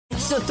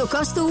Sotto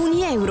costo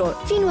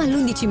 €1. Fino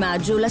all'11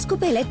 maggio la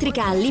scopa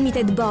elettrica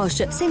Unlimited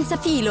Bosch senza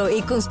filo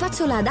e con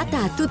spazzola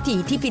adatta a tutti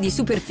i tipi di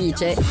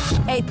superficie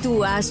è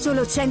tua a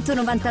solo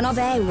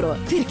 €199,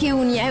 perché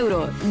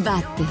 €1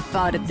 batte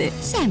forte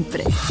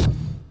sempre.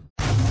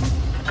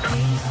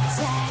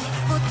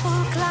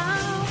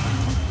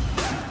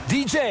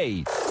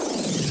 DJ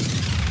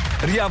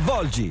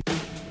riavvolgi.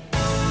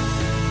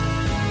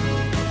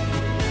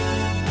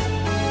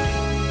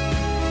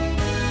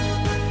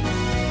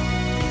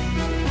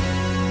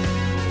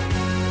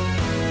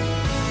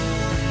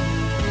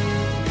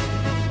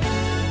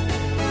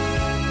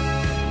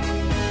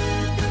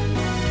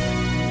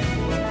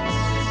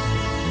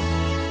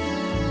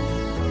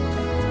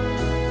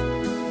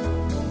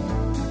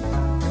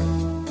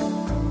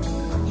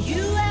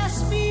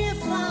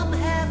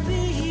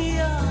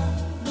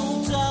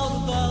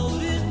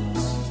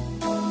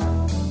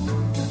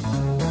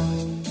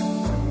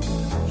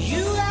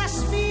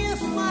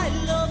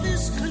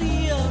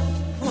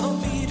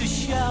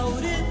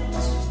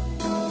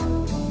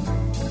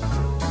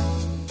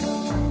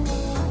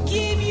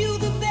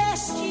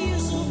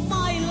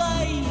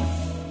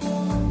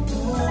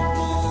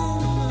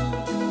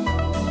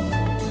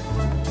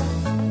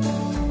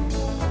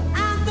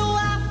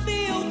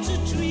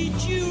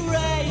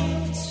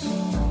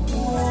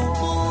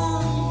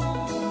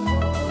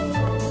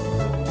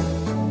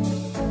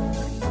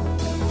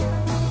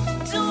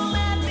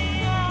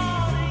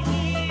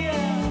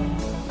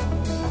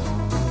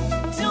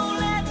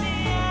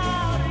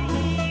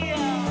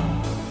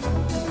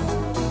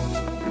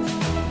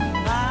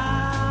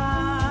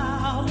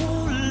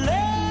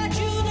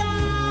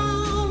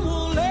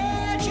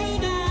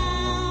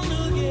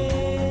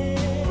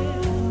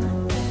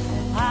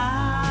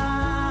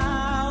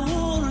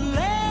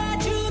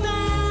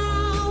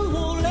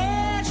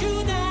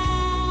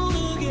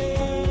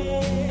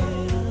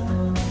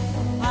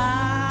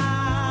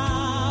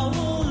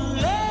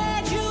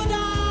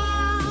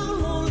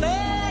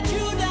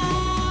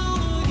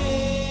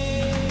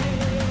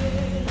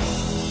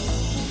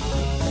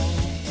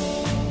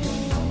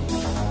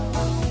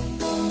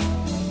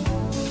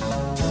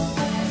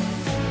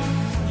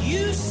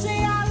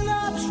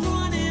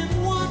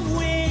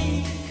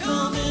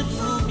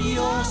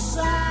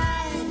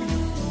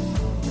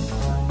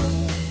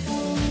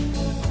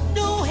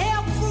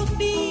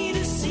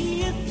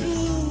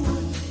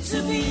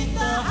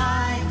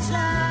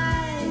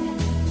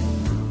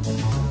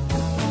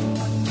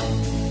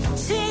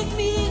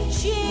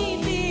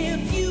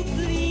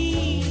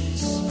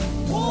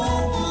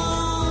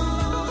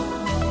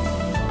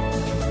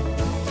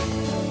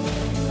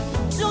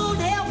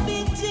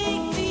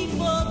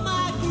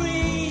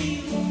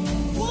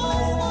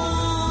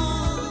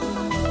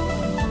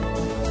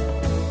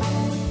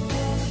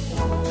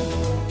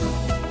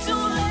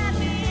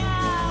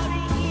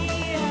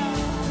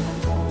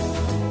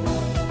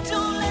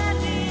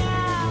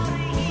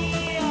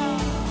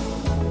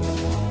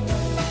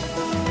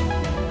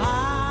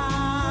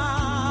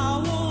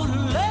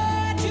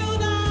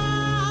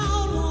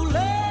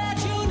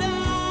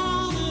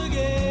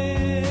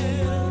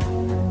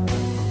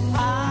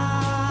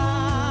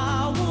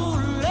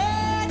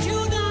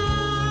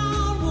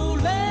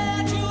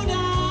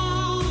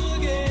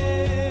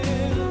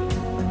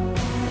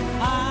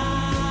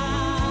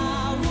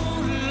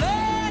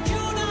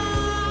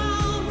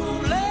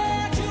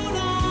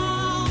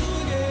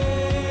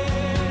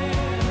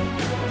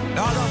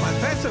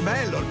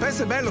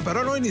 È bello,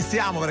 però noi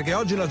iniziamo perché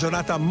oggi è una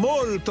giornata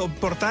molto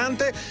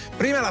importante.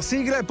 Prima la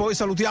sigla e poi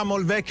salutiamo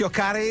il vecchio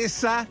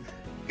Caressa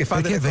che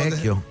fa delle cose,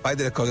 vecchio? fai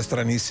delle cose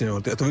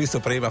stranissime. Ti ho visto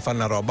prima fare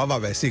una roba,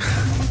 vabbè,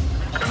 sigla.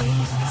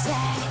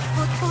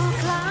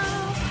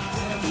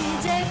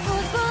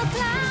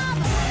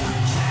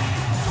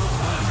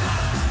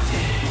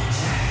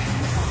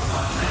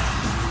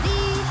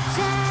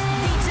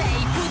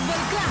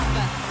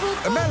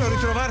 È bello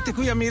ritrovarti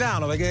qui a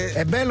Milano perché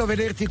è bello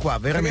vederti qua,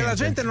 veramente. Perché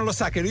la gente non lo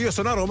sa che io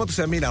sono a Roma, tu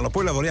sei a Milano,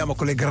 poi lavoriamo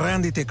con le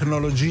grandi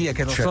tecnologie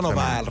che non sono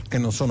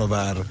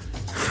VAR,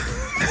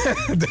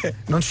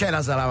 Non c'è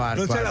la sala VAR.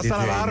 Non c'è la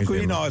sala VAR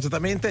qui, no,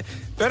 esattamente.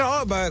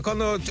 Però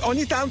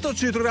ogni tanto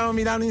ci troviamo a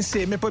Milano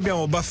insieme, poi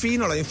abbiamo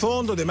Baffino là in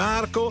fondo, De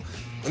Marco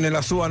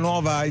nella sua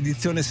nuova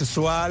edizione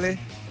sessuale.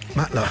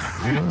 Ma no.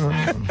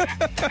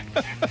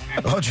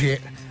 Oggi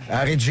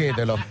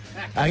reggetelo.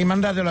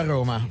 Rimandatelo a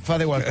Roma,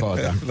 fate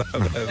qualcosa.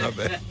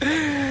 Vabbè.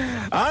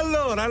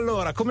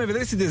 Allora, come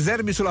vedresti De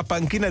Zerbi sulla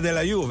panchina della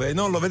Juve?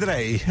 Non lo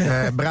vedrei.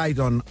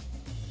 Brighton.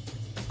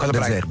 Cosa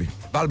De Zerbi.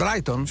 Va al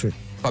Brighton? Sì.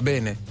 Va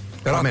bene.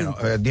 Però almeno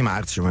Di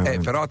Marzio.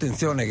 Però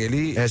attenzione che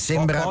lì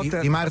sembra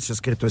Potter, Di Marzio è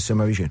scritto che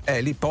sembra vicino.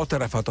 Lì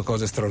Potter ha fatto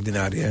cose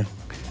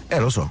straordinarie.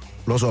 Lo so.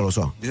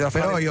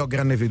 Però io ho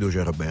grande fiducia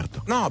in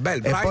Roberto. No,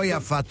 bel E poi ha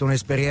fatto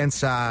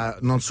un'esperienza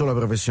non solo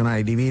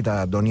professionale di vita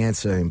a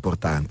Donetsk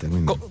importante.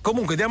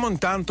 Comunque diamo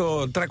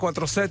intanto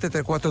 347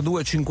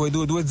 342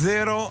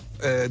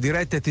 5220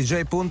 dirette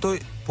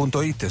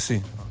tj.it,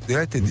 sì.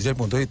 Dirette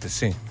tj.it,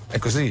 sì. È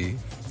così?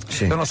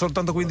 Sì. Sono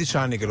soltanto 15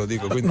 anni che lo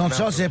dico. Non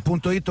so se è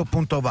 .it o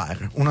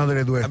 .var, una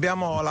delle due.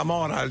 Abbiamo la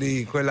Mora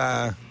lì,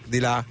 quella di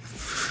là,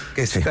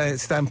 che si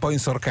sta un po'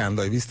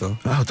 insorcando, hai visto?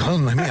 Oh,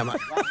 donna mia, ma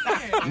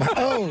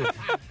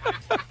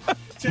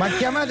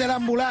chiamate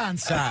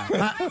l'ambulanza!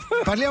 Ma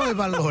parliamo di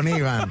palloni,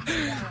 Ivan.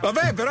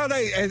 Vabbè, però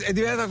dai, è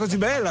diventata così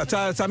bella.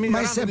 Ma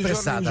è sempre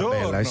stata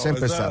bella, è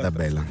sempre stata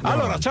bella.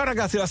 Allora, ciao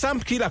ragazzi, la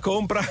Samp chi la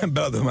compra?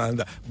 Bella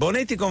domanda.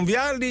 Bonetti con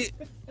Vialli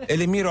e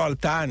l'Emiro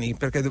Altani,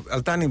 perché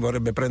Altani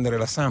vorrebbe prendere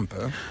la Samp?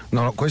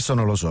 No, questo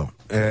non lo so.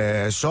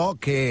 So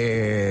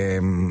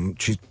che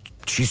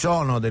ci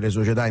sono delle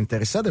società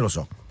interessate, lo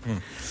so.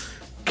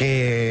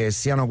 Che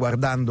stiano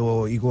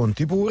guardando i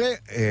conti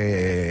pure,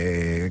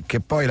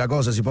 che poi la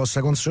cosa si possa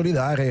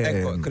consolidare.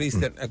 Ecco,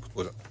 Cristian,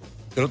 scusa,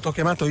 te l'ho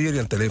chiamato ieri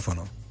al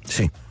telefono.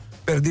 Sì.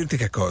 Per dirti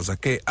che cosa?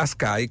 Che a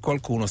Sky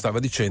qualcuno stava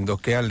dicendo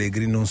che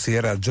Allegri non si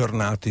era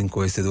aggiornato in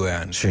questi 2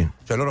 anni. Sì.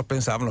 Cioè loro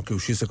pensavano che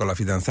uscisse con la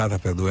fidanzata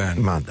per 2 anni.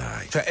 Ma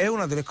dai. Cioè è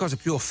una delle cose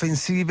più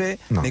offensive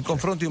nei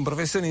confronti di un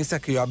professionista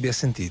che io abbia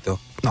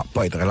sentito. No,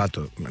 poi tra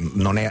l'altro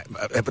non è.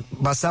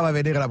 Bastava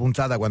vedere la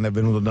puntata quando è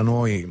venuto da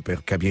noi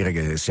per capire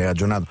che si era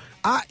aggiornato.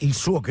 Ha il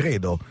suo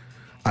credo,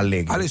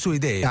 Allegri. Ha le sue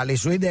idee. Ha le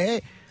sue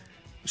idee.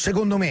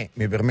 Secondo me,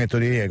 mi permetto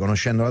di dire,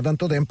 conoscendola da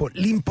tanto tempo,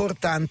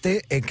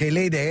 l'importante è che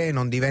le idee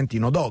non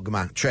diventino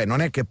dogma, cioè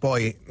non è che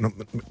poi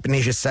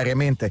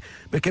necessariamente,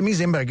 perché mi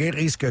sembra che il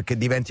rischio è che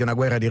diventi una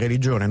guerra di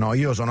religione, no?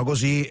 Io sono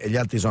così e gli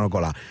altri sono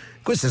colà.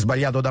 Questo è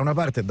sbagliato da una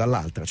parte e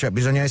dall'altra, cioè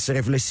bisogna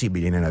essere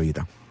flessibili nella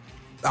vita.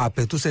 Ah,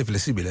 tu sei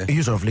flessibile?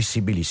 Io sono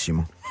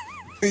flessibilissimo.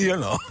 Io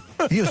no.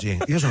 Io sì,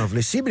 io sono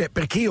flessibile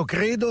perché io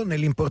credo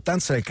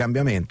nell'importanza del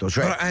cambiamento,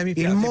 cioè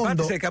il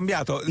mondo sei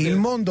cambiato. Il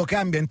mondo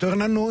cambia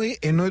intorno a noi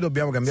e noi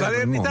dobbiamo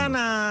cambiare il mondo.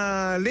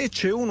 Salernitana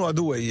Lecce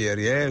 1-2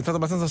 ieri, è stato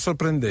abbastanza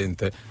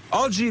sorprendente.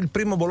 Oggi il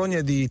primo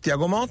Bologna di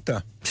Thiago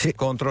Motta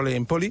contro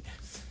l'Empoli,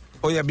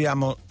 poi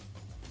abbiamo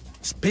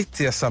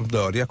Spezia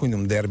Sampdoria, quindi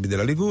un derby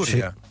della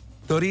Liguria.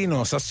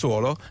 Torino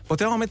Sassuolo,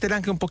 potevamo mettere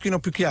anche un pochino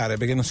più chiare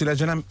perché non si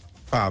legge una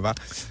fava.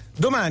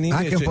 Domani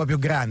invece, anche un po' più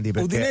grandi,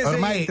 perché Udinese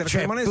ormai Inter,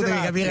 tu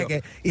devi capire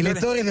che i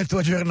lettori del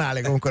tuo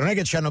giornale comunque non è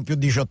che hanno più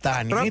 18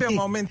 anni, però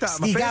abbiamo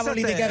aumentato sti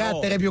cavoli di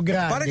carattere più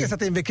grandi. Pare che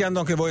state invecchiando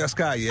anche voi a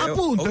Sky,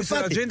 appunto, ho visto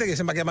infatti, la gente che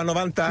sembra che ha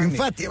 90 anni.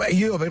 Infatti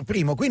io per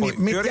primo, quindi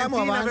poi, mettiamo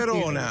Fiorentina, avanti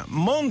Verona,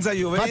 Monza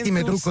Juventus, infatti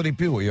mi trucco di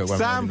più io,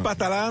 Samp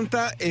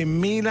Atalanta e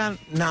Milan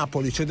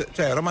Napoli,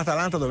 cioè Roma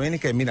Atalanta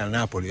domenica e Milan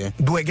Napoli.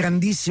 Due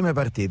grandissime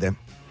partite.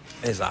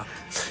 Esatto.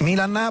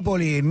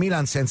 Milan-Napoli, il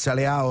Milan senza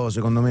Leao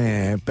secondo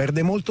me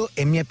perde molto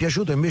e mi è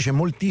piaciuto invece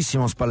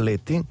moltissimo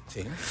Spalletti,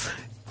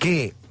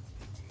 che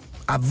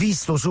ha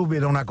visto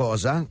subito una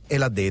cosa e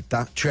l'ha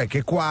detta, cioè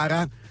che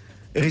Quara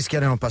rischia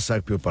di non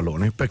passare più il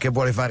pallone perché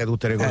vuole fare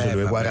tutte le cose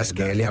lui,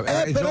 Kvaratskhelia.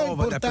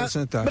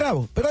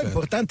 Però è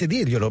importante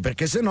dirglielo,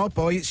 perché sennò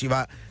poi si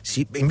va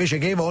invece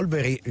che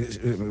evolvere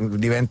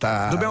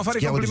diventa. Dobbiamo fare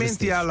i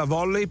complimenti alla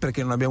volley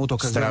perché non abbiamo avuto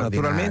occasione,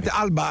 naturalmente,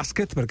 al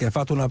basket perché ha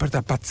fatto una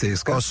partita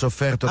pazzesca. Ho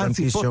sofferto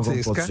tantissimo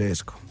con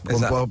Pozzesco.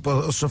 Esatto.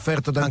 Ho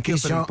sofferto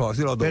tantissimo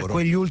per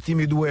quegli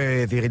ultimi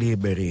 2 tiri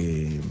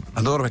liberi.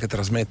 Adoro perché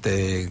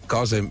trasmette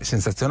cose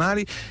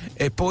sensazionali.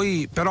 E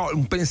poi però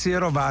un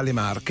pensiero va alle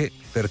Marche,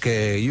 perché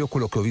io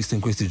quello che ho visto in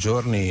questi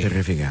giorni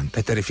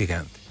è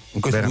terrificante.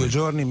 In questi 2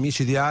 giorni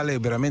micidiale,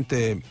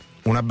 veramente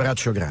un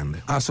abbraccio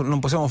grande.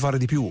 Non possiamo fare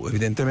di più,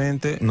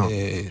 evidentemente. No.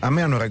 A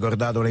me hanno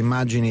ricordato le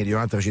immagini di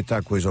un'altra città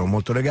a cui sono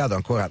molto legato,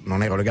 ancora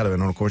non ero legato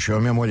perché non conoscevo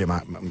mia moglie,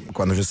 ma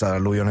quando c'è stata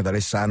l'alluvione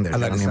d'Alessandria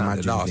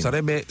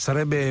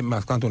sarebbe,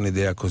 ma quanto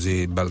un'idea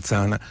così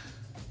balzana,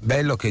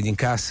 bello che gli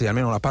incassi,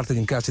 almeno una parte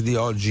degli incassi di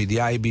oggi di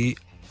AIB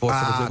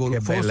fossero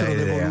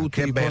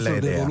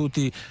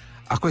devoluti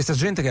a questa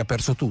gente che ha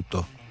perso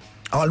tutto.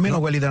 O almeno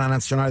quelli della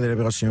nazionale delle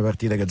prossime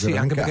partite che giocano.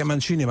 Sì, anche perché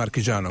Mancini è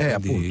marchigiano,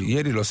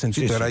 ieri l'ho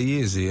sentito, era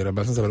Iesi, era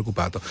abbastanza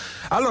preoccupato.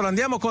 Allora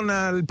andiamo con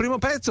il primo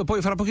pezzo,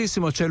 poi fra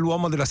pochissimo c'è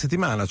l'uomo della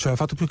settimana, cioè ha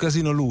fatto più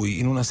casino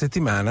lui in una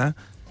settimana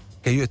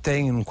che io e te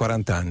in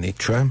 40 anni,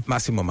 cioè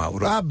Massimo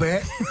Mauro.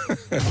 Vabbè.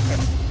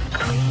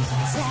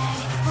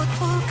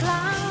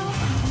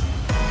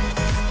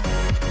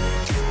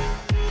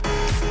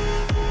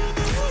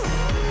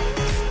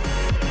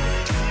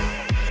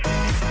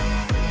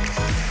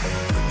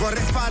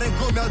 Vorrei fare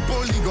come al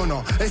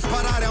poligono e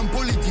sparare a un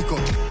politico.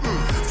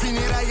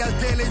 Finirei al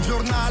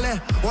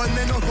telegiornale, o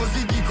almeno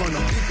così dicono.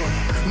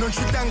 Non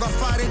ci tengo a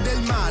fare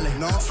del male,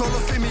 no, solo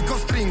se mi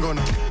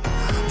costringono.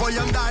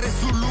 Voglio andare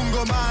sul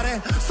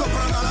lungomare,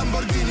 sopra una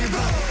Lamborghini,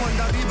 bro.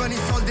 Quando arrivano i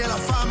soldi e la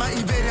fama,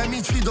 i veri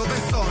amici dove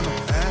sono?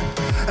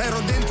 Ero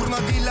dentro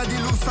una villa di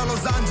lusso a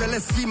Los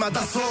Angeles, sì, ma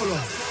da solo.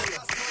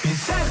 Mi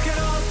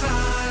cercherò tra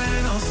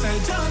le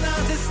nostre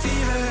giornate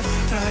estive,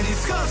 tra i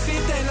discorsi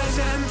della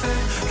gente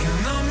che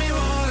non mi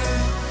vuole,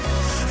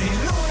 in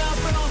una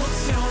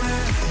promozione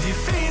di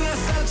fine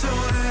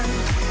stagione,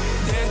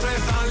 dietro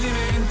ai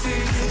fallimenti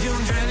di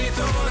un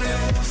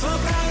genitore,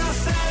 sopra una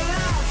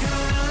stella che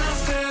non è una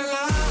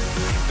stella,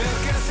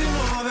 perché si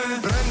muove.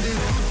 Prendi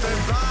tutto e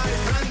vai,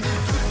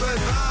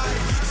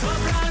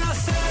 sopra una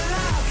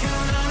stella che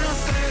non è una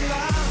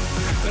stella,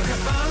 perché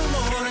fa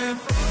rumore.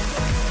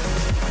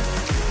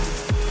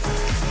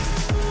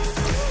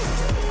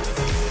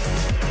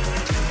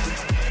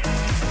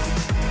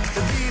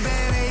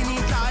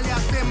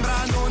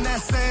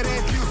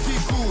 essere più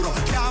sicuro.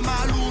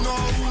 Chiama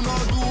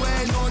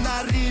l'112, non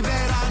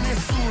arriverà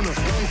nessuno.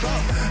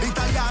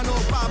 Italiano,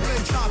 Pablo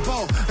e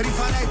Chapo,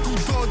 rifarei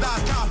tutto da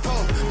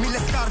capo. 1000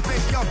 scarpe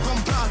che ho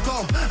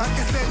comprato,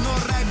 anche se non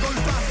reggo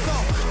il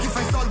passo. Chi fa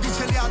i soldi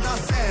ce li ha da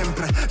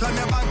sempre, la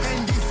mia banca è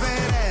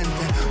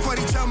indifferente.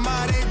 Fuori c'è un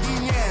mare di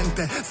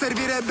niente,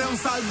 servirebbe un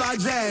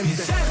salvagente. Mi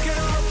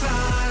cercherò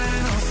tra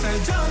le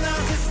nostre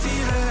giornate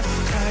estive,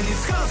 tra i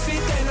discorsi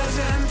della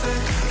gente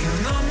che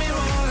non mi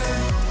vuole,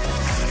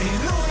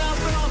 in una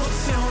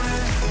promozione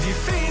di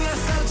fine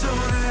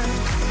stagione,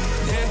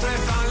 dietro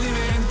ai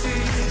fallimenti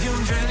di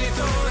un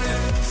genitore,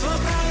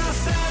 sopra una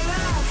stella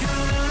che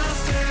non è una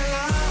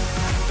stella,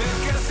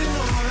 perché si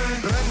muove.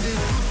 Prendi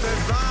tutto e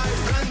vai,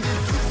 prendi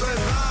tutto e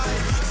vai.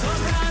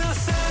 Sopra una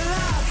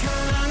stella che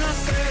non è una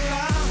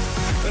stella,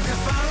 perché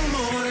fa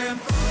rumore.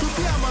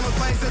 Tutti amano il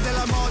paese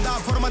della moda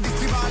a forma di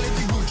stivale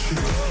di Gucci.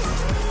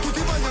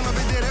 Tutti vogliono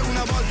vedere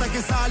una volta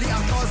che sali a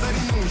cosa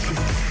rinunci.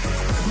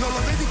 Non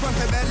lo vedi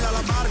quanto è bella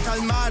la barca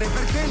al mare,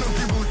 perché non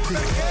ti butti?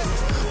 Perché?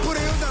 Pure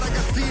io da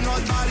ragazzino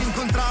al bar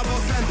incontravo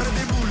sempre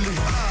dei bulli.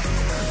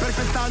 Per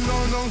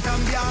quest'anno non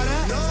cambiare,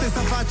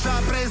 stessa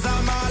faccia presa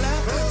male.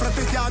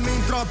 Frate siamo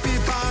in troppi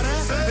pare,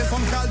 e fa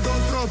un caldo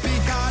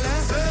tropicale.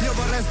 Io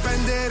vorrei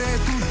spendere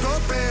tutto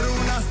per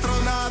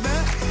un'astronave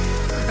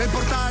e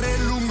portare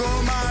il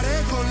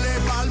lungomare con le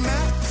palme.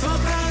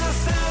 Sopra una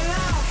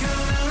stella che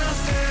non è una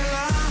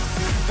stella,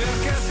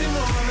 perché si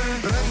muove.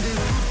 Prendi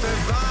tutto e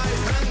vai,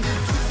 prendi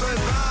tutto e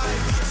vai.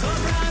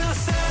 Sopra una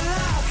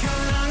stella che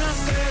non è una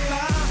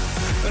stella,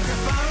 perché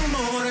fa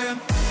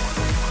rumore.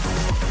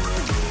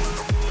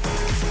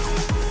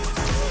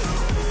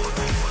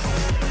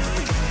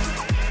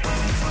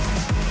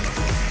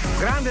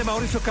 Grande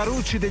Maurizio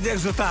Carucci degli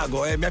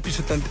Exotago, mi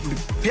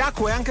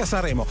piacque anche a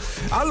Sanremo.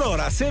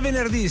 Allora, se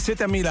venerdì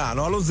siete a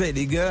Milano, allo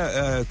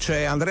Zelig,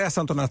 c'è Andrea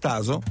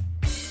Santonataso,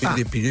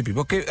 di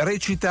Pippo, che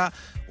recita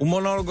un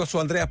monologo su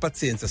Andrea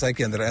Pazienza. Sai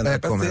chi è Andrea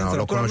Pazienza? No,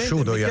 l'ho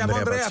conosciuto io,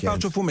 Andrea Pazienza.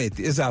 faccio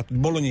fumetti, esatto,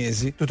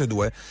 bolognesi, tutte e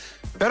due.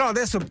 Però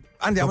adesso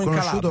andiamo in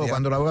Calabria. L'ho conosciuto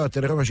quando lavoravo a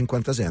Teleroma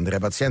 56, Andrea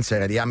Pazienza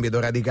era di ambito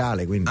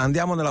radicale, quindi.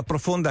 Andiamo nella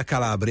profonda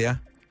Calabria,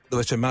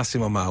 dove c'è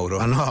Massimo Mauro.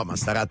 Ma no, ma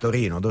starà a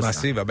Torino. Ma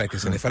sì, vabbè, che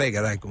se ne frega,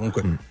 dai,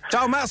 comunque.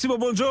 Ciao Massimo,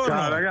 buongiorno.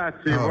 Ciao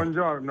ragazzi,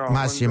 buongiorno.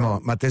 Massimo,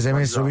 buongiorno. ma ti sei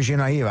messo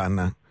vicino a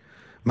Ivan?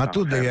 Ma, no,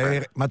 tu devi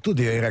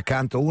avere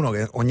accanto uno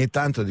che ogni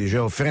tanto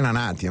dice frena un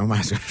attimo,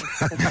 Massimo.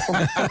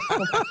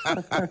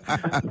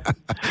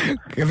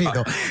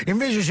 Capito?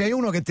 Invece c'hai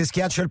uno che ti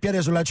schiaccia il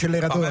piede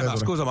sull'acceleratore. Vabbè, ma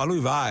scusa, ma lui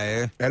va,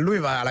 E lui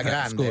va alla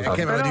grande, scusa.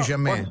 che me lo dice a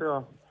me?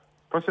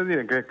 Posso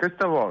dire che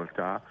questa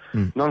volta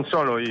non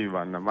solo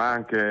Ivan, ma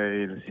anche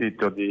il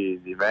sito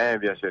di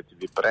Mediaset,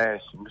 di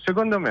Pressing,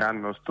 secondo me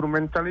hanno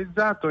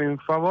strumentalizzato in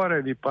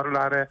favore di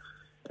parlare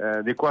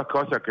di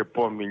qualcosa che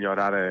può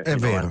migliorare i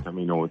 90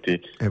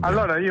 minuti.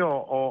 Allora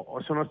io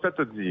sono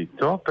stato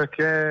zitto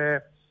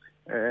perché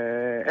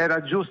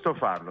era giusto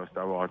farlo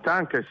stavolta,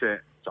 anche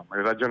se insomma,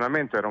 il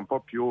ragionamento era un po'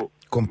 più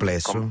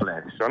complesso,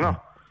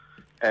 no?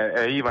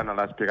 E Ivan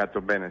l'ha spiegato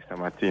bene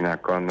stamattina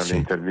con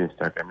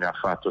l'intervista che mi ha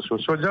fatto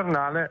sul suo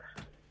giornale.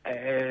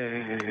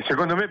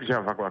 Secondo me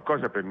bisogna fare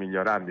qualcosa per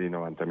migliorarli i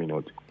 90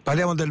 minuti.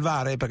 Parliamo del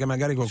VAR, perché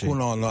magari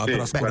qualcuno lo ha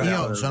trascurato.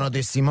 Io sono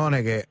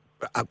testimone che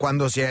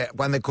quando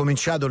è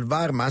cominciato il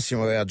VAR,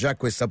 Massimo aveva già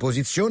questa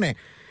posizione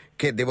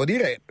che, devo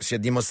dire, si è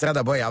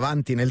dimostrata poi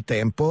avanti nel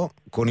tempo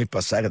con il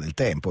passare del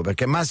tempo,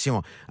 perché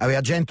Massimo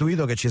aveva già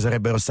intuito che ci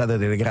sarebbero state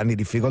delle grandi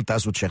difficoltà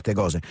su certe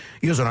cose.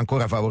 Io sono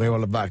ancora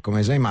favorevole al VAR,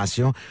 come sai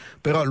Massimo,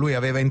 però lui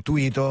aveva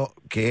intuito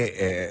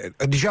che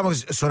diciamo che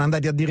sono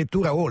andati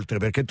addirittura oltre,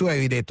 perché tu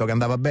avevi detto che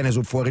andava bene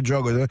sul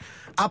fuorigioco,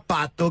 a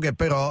patto che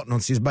però non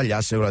si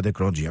sbagliasse con la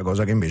tecnologia,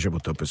 cosa che invece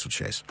purtroppo è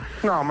successa.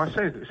 No, ma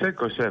sai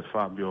cos'è,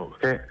 Fabio?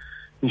 Che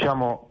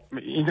diciamo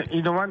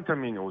i 90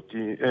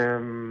 minuti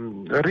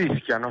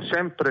rischiano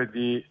sempre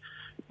di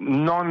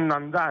non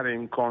andare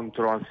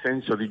incontro al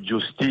senso di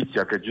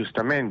giustizia che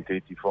giustamente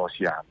i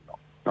tifosi hanno,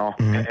 no?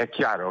 È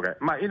chiaro che,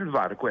 ma il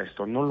VAR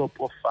questo non lo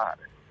può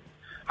fare.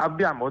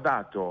 Abbiamo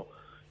dato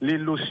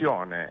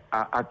l'illusione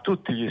a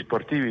tutti gli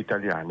sportivi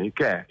italiani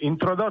che,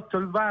 introdotto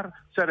il VAR,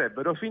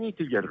 sarebbero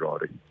finiti gli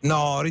errori.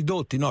 No,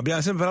 ridotti, no,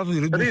 abbiamo sempre parlato di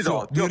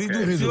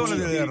riduzione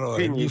degli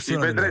errori.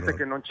 Vedrete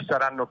che non ci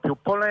saranno più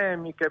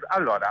polemiche.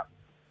 Allora,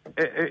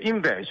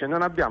 invece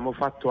non abbiamo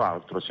fatto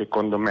altro,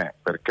 secondo me,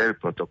 perché il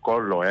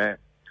protocollo è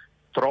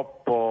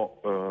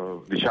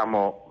troppo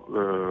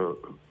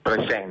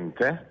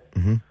presente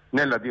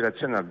nella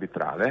direzione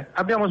arbitrale.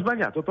 Abbiamo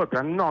sbagliato proprio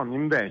a non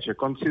invece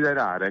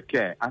considerare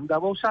che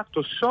andava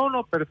usato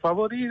solo per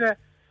favorire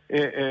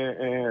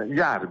gli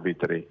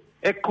arbitri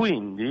e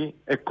quindi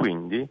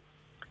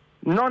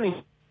non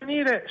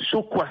intervenire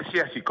su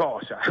qualsiasi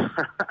cosa.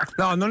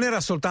 No, non era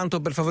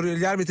soltanto per favorire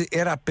gli arbitri,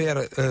 era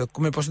per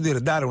come posso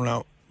dire, dare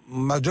una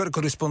maggiore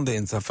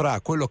corrispondenza fra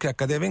quello che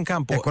accadeva in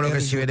campo e quello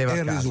che si vedeva e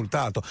il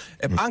risultato.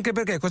 Anche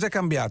perché cos'è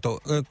cambiato?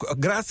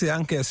 Grazie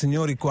anche ai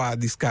signori qua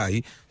di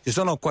Sky ci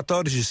sono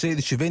 14,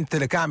 16, 20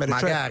 telecamere.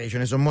 Magari ce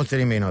ne sono molte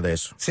di meno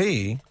adesso.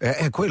 Sì?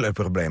 Quello è il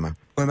problema.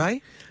 Come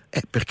mai?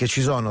 Perché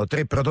ci sono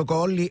 3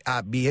 protocolli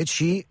A, B e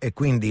C, e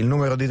quindi il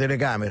numero di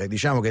telecamere,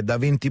 diciamo che da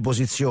 20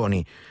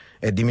 posizioni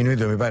è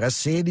diminuito, mi pare, a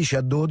 16,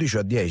 a 12 o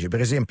a 10. Per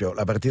esempio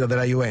la partita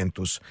della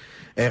Juventus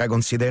era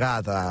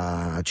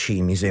considerata C,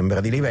 mi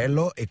sembra, di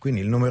livello, e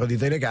quindi il numero di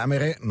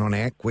telecamere non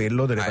è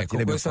quello delle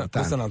partite più importanti.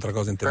 Questa è un'altra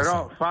cosa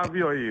interessante. Però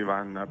Fabio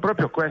Ivan,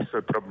 proprio questo è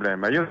il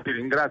problema. Io ti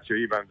ringrazio,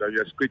 Ivan, di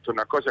aver scritto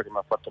una cosa che mi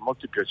ha fatto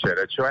molto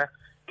piacere, cioè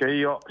che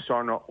io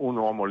sono un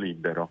uomo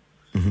libero.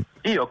 Mm-hmm.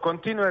 Io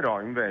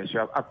continuerò invece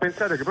a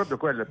pensare che proprio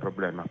quello è il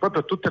problema,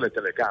 proprio tutte le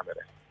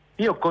telecamere.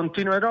 Io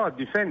continuerò a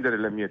difendere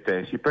le mie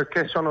tesi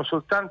perché sono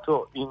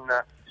soltanto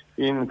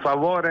in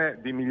favore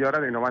di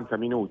migliorare i 90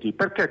 minuti,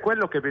 perché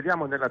quello che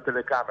vediamo nella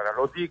telecamera,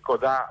 lo dico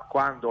da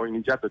quando ho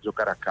iniziato a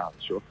giocare a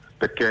calcio,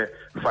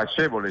 perché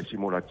facevo le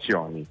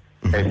simulazioni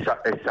e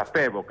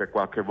sapevo che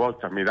qualche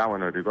volta mi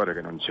davano il rigore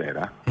che non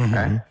c'era,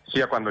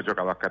 sia quando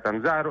giocavo a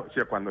Catanzaro,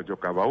 sia quando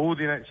giocavo a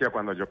Udine, sia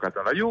quando ho giocato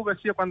alla Juve,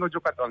 sia quando ho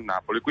giocato al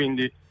Napoli.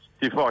 Quindi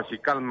tifosi,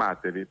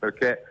 calmatevi,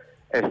 perché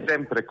è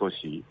sempre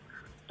così.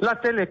 La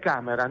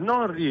telecamera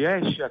non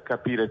riesce a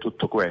capire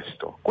tutto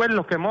questo.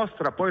 Quello che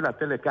mostra poi la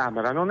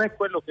telecamera non è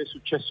quello che è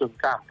successo in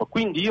campo.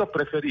 Quindi io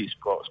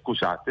preferisco,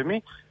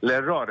 scusatemi,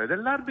 l'errore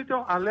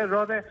dell'arbitro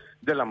all'errore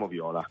della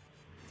moviola.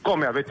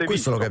 Come avete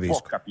visto,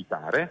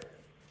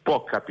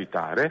 può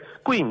capitare.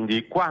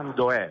 Quindi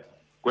quando è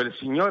quel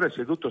signore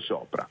seduto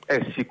sopra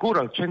è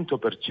sicuro al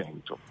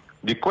 100%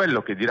 di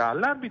quello che dirà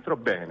all'arbitro,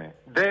 bene,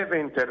 deve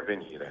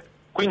intervenire.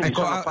 Quindi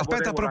ecco,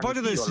 aspetta, a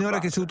proposito del signore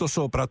che è seduto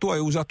sopra, tu hai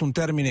usato un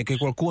termine che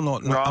qualcuno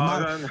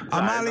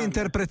ha male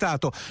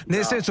interpretato,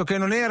 nel senso che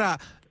non era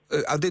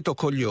ha detto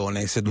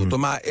coglione seduto,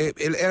 ma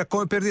era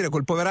come per dire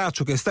quel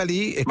poveraccio che sta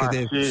lì e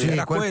che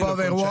era quel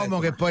povero uomo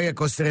che poi è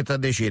costretto a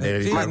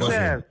decidere. Noi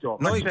allora,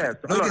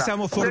 che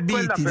siamo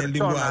forbiti nel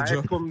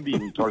linguaggio. È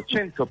convinto al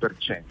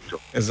 100%,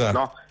 esatto.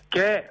 No?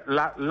 Che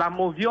la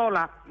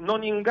moviola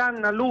non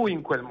inganna lui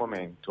in quel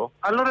momento,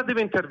 allora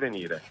deve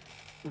intervenire.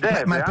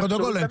 Ma il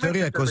protocollo in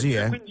teoria è così,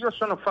 Quindi io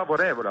sono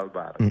favorevole al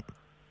VAR.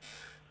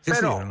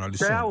 Però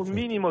se ha un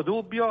minimo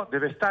dubbio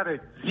deve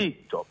stare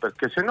zitto,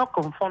 perché sennò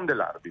confonde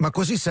l'arbitro. Ma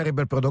così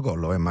sarebbe il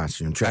protocollo,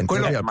 Massimo. Cioè,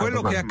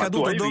 quello che è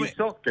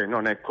accaduto che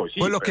non è così.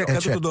 Quello che è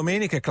accaduto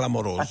domenica è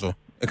clamoroso.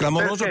 È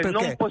clamoroso perché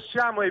non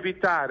possiamo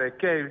evitare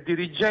che il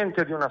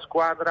dirigente di una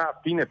squadra a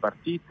fine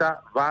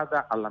partita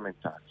vada a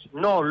lamentarsi.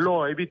 Non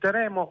lo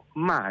eviteremo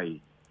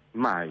mai.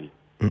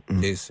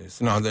 Sì.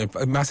 No,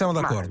 ma siamo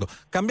d'accordo.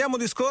 Cambiamo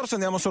discorso,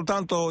 andiamo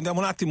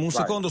un attimo, un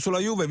secondo sulla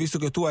Juve, visto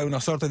che tu hai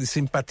una sorta di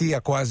simpatia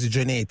quasi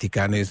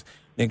genetica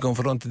nei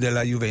confronti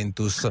della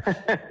Juventus.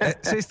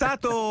 Sei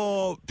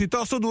stato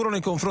piuttosto duro nei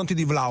confronti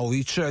di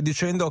Vlahovic,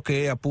 dicendo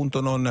che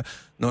appunto non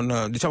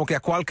diciamo che ha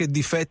qualche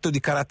difetto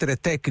di carattere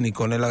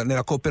tecnico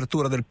nella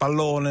copertura del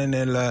pallone,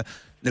 nella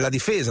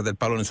difesa del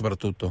pallone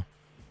soprattutto.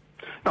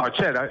 No,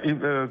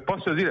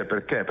 posso dire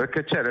perché?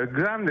 Perché c'era il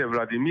grande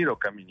Vladimiro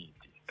Caminiti,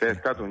 che è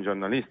stato un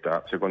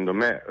giornalista secondo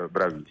me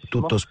bravissimo,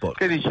 tutto sport,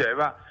 che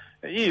diceva: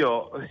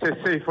 io se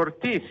sei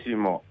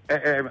fortissimo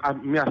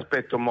mi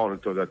aspetto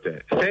molto da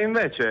te, se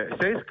invece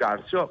sei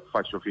scarso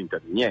faccio finta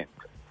di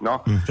niente,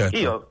 no? Certo.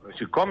 Io,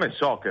 siccome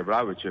so che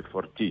Vlahovic è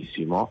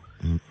fortissimo,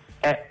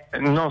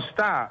 non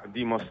sta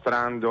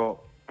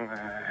dimostrando,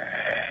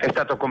 è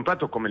stato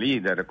comprato come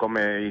leader,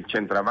 come il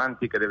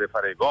centravanti che deve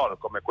fare i gol,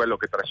 come quello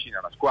che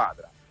trascina la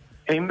squadra.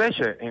 E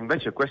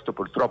invece questo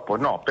purtroppo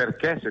no,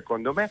 perché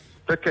secondo me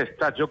perché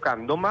sta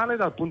giocando male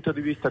dal punto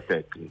di vista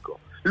tecnico.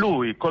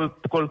 Lui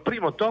col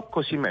primo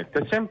tocco si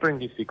mette sempre in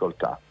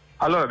difficoltà,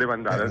 allora deve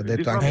andare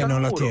di fronte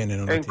al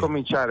muro e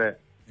incominciare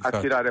a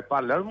tirare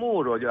palle al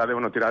muro, gliela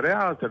devono tirare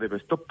alte, deve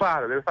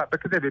stoppare,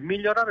 perché deve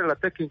migliorare la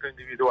tecnica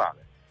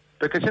individuale,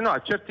 perché sennò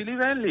a certi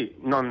livelli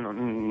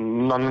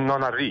non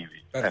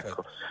arrivi.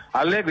 Ecco.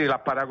 Allegri l'ha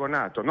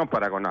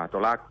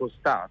l'ha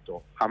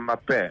accostato a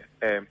Mbappé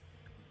e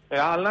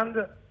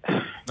Haaland.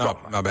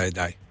 No, vabbè,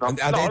 dai.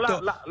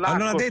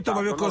 Non ha detto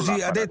proprio così,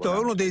 ha detto è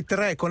uno dei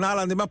tre con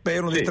Haaland e Mbappé, è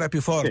uno dei tre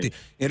più forti.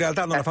 In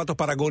realtà non ha fatto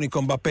paragoni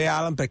con Mbappé e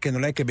Haaland perché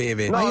non è che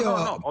beve. Ma io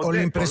ho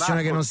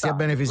l'impressione che non stia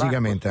bene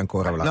fisicamente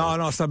ancora.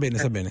 No, sta bene.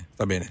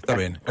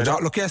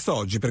 L'ho chiesto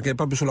oggi perché è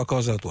proprio sulla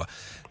cosa tua.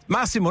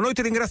 Massimo, noi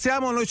ti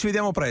ringraziamo, noi ci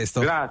vediamo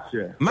presto.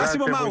 Grazie.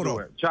 Massimo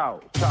Mauro. Ciao.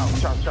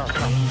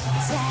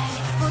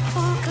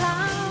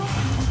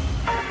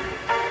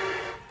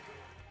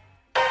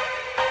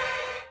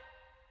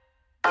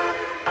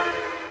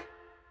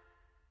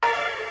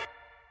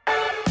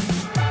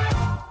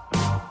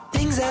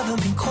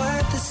 Haven't been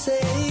quite the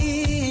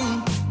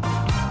same.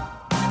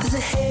 There's a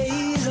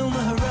haze on the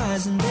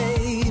horizon,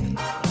 babe.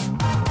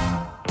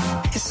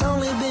 It's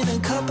only been a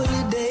couple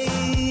of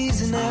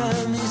days and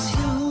I miss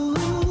you.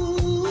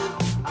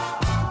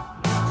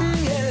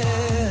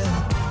 Yeah.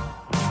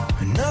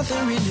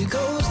 Nothing really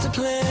goes to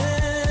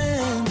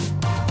plan.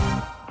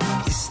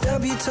 You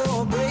stub your toe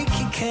or break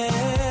your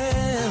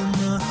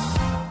camera.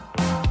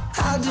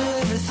 I'll do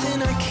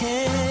everything I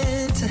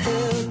can to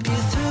help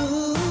you through.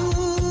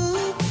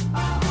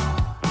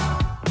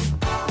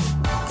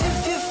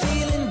 If you're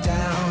feeling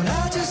down,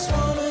 I just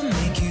wanna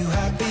make you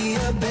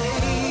happier,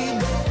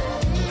 babe.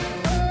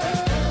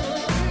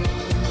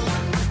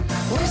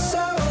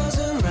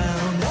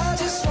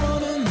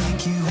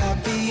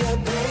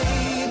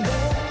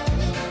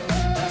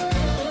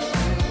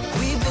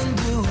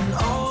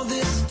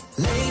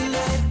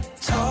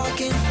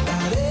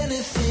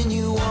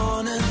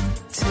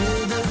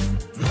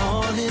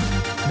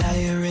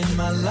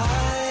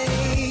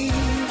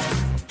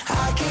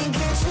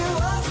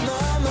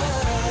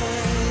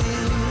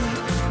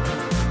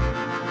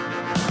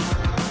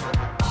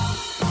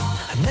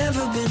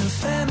 been a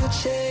fan of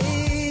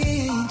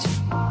change,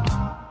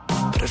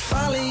 but I'd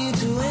follow you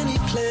to any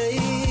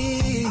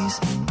place.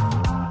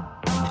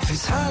 If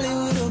it's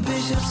Hollywood or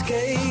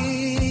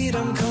Bishopsgate,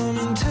 I'm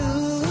coming too.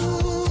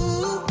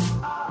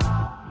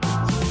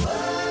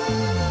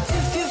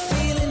 If you're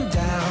feeling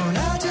down,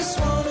 I just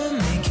wanna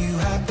make you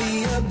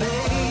happier,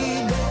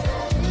 baby.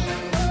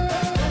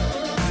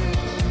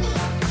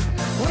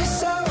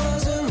 Wish I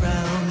was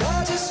around,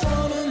 I just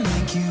wanna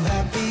make you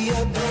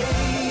happier, baby.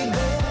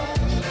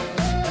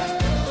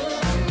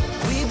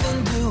 We've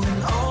been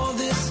doing all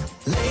this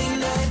late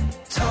night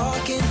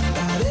talking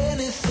about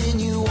anything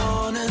you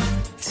wanna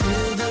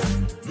till the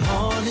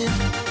morning.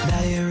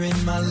 Now you're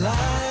in my life.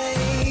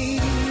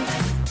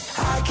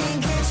 I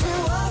can't get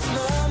you off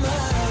my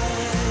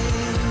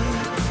mind.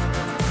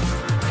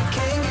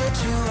 Can't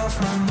get you off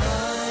my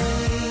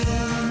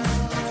mind.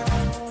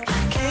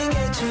 Can't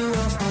get you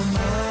off my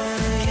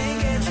mind. Can't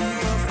get you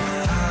off my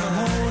mind. I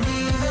won't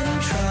even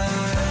try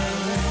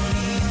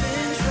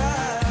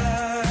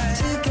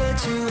to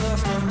get you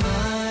off my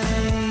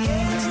mind.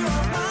 Get you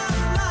off my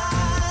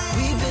mind.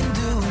 We've been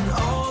doing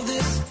all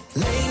this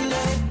late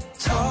night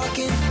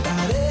talking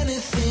about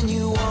anything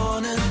you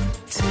wanna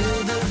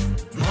till the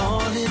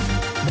morning.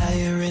 Now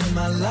you're in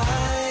my life.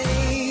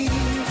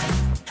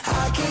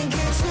 I can't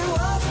get you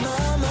off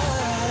my mind.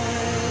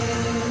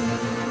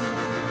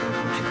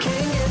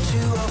 Can't get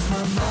you off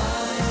my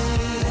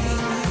mind.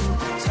 Late night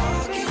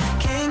talking.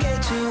 Can't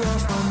get you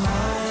off my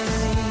mind.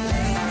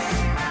 Late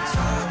night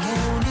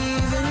talking. Won't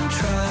even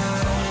try.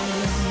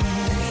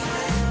 Late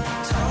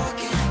night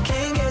talking.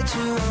 Can't get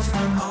you off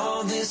my mind.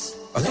 All this.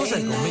 Ma tu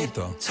sei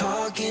convinto?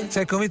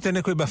 Sei convinto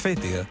nei coi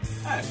baffetti?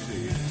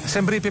 Sì.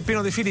 Sembri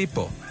Peppino De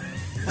Filippo.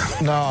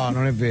 No,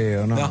 non è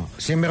vero, no. No.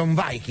 Sembra un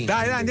Viking.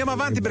 Dai, andiamo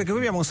avanti perché qui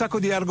abbiamo un sacco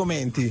di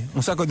argomenti.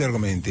 Ma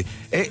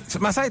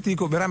sai, ti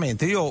dico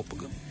veramente,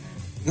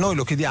 noi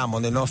lo chiediamo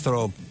nel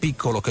nostro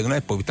piccolo, che non è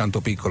poi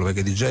tanto piccolo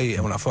perché DJ è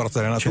una forza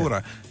della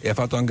natura e ha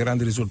fatto anche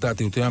grandi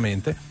risultati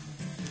ultimamente.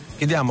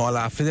 Chiediamo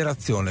alla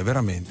federazione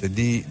veramente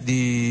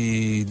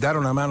di dare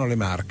una mano alle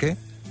Marche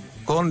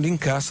con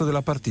l'incasso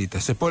della partita.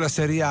 Se poi la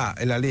Serie A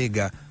e la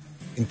Lega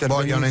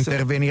vogliono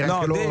intervenire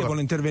anche loro. No, devono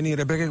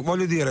intervenire perché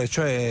voglio dire,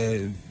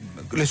 cioè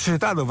le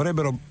società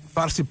dovrebbero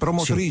farsi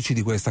promotrici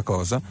di questa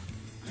cosa.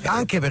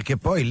 Anche perché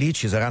poi lì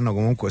ci saranno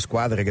comunque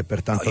squadre che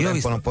per tanto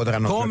tempo non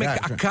potranno come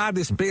giocare.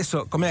 Accade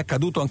spesso, come è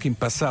accaduto anche in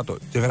passato,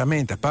 cioè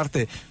veramente, a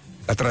parte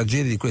la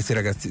tragedia di questi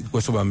ragazzi, di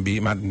questo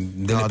bambino, ma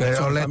delle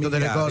persone, ho letto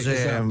delle cose,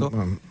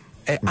 esatto,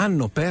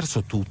 hanno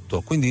perso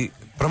tutto. Quindi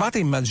provate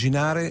a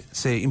immaginare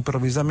se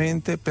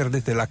improvvisamente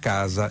perdete la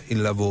casa,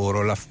 il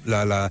lavoro, il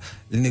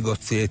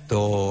negozietto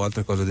o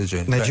altre cose del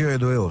genere. Nel giro di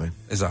 2 ore.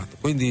 Esatto,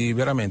 quindi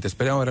veramente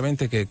speriamo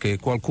veramente che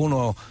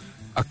qualcuno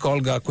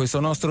accolga questo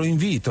nostro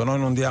invito, noi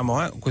non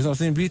diamo questo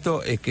nostro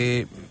invito e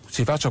che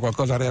si faccia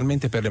qualcosa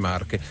realmente per le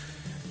Marche.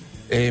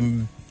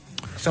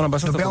 Sono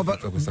abbastanza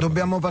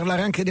dobbiamo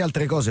parlare anche di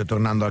altre cose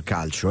tornando al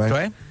calcio.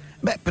 Cioè?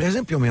 Beh, per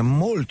esempio mi ha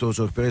molto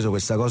sorpreso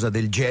questa cosa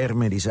del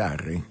germe di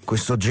Sarri,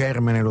 questo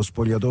germe nello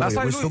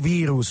spogliatoio, questo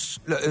virus.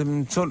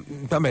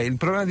 Vabbè, il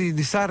problema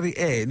di Sarri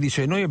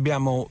dice, noi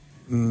abbiamo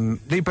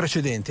dei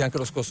precedenti anche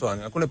lo scorso anno,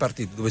 in alcune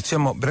partite dove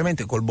siamo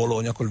veramente col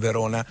Bologna, col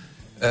Verona,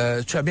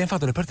 cioè abbiamo fatto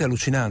delle partite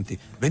allucinanti,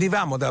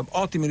 venivamo da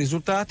ottimi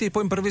risultati e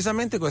poi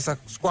improvvisamente questa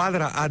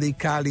squadra ha dei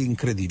cali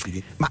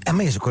incredibili. Ma a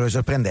me quello che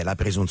sorprende è la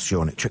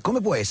presunzione, cioè come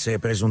può essere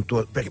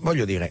presuntuoso? Perché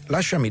voglio dire,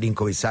 lascia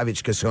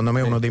Milinkovic-Savic che secondo me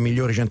è uno dei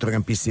migliori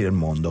centrocampisti del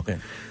mondo,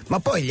 ma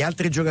poi gli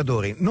altri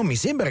giocatori non mi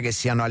sembra che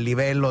siano a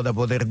livello da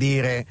poter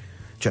dire,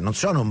 cioè non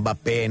sono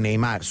Mbappé,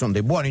 Neymar, sono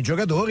dei buoni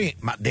giocatori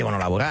ma devono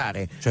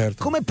lavorare.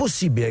 Certo. Com'è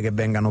possibile che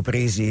vengano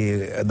presi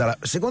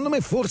secondo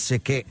me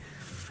forse che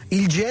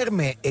il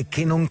germe è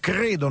che non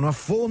credono a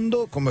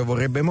fondo, come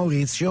vorrebbe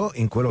Maurizio,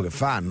 in quello che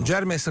fanno. Il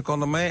germe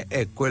secondo me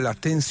è quella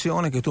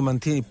tensione che tu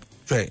mantieni,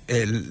 cioè è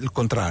il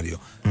contrario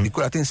di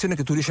quella tensione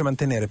che tu riesci a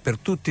mantenere per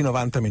tutti i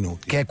 90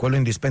 minuti. Che è quello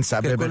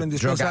indispensabile,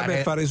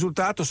 per fare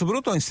risultato,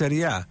 soprattutto in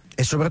Serie A.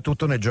 E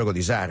soprattutto nel gioco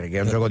di Sarri, che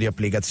è un gioco di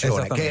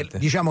applicazione, che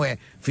diciamo è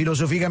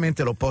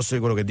filosoficamente l'opposto di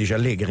quello che dice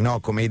Allegri, no?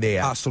 Come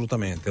idea.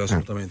 Assolutamente.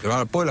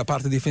 Ma poi la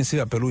parte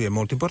difensiva per lui è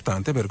molto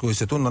importante, per cui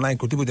se tu non hai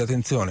quel tipo di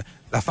attenzione,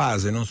 la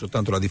fase, non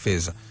soltanto la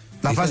difesa.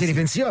 La fase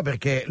difensiva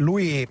perché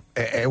lui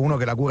è uno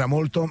che la cura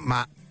molto,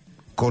 ma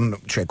con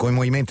i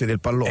movimenti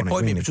del pallone. E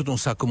poi mi è piaciuto un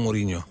sacco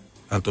Mourinho,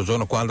 l'altro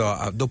giorno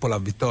quando dopo la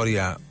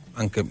vittoria,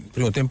 anche il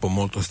primo tempo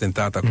molto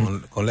stentata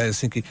con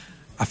l'Helsinki,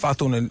 ha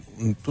fatto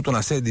tutta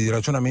una serie di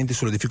ragionamenti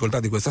sulle difficoltà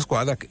di questa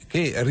squadra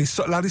che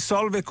la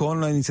risolve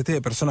con iniziative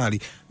personali.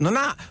 Non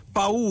ha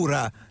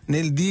paura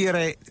nel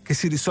dire che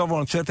si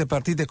risolvono certe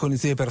partite con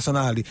iniziative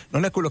personali,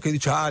 non è quello che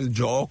dice il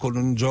gioco,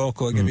 non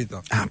gioco, hai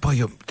capito? Poi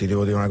io ti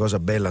devo dire una cosa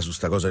bella su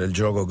sta cosa del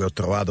gioco che ho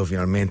trovato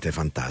finalmente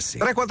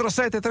fantastica.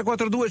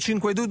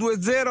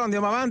 347-342-5220,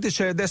 andiamo avanti,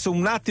 c'è adesso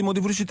un attimo di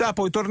pubblicità,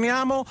 poi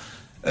torniamo.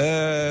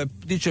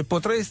 Dice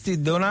potresti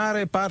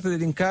donare parte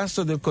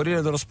dell'incasso del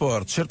Corriere dello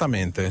Sport?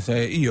 Certamente,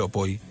 io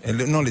poi,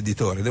 non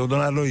l'editore, devo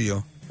donarlo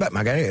io. Beh,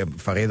 magari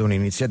farete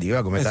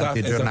un'iniziativa come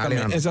tanti giornali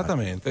hanno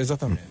esattamente.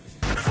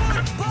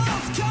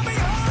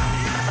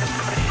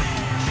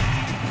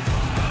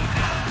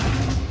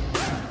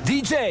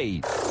 DJ,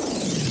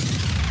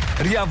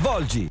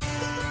 riavvolgi.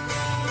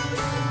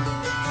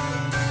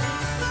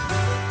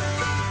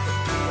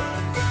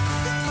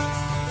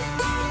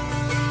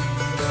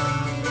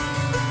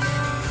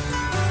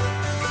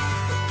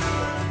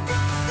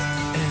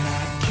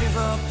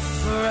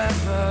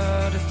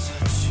 Forever to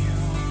touch you,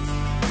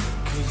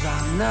 'cause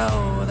I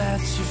know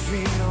that you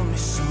feel me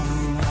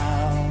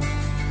somehow.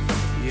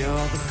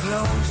 You're the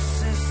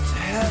closest to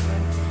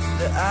heaven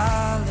that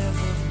I'll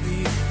ever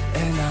be,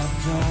 and I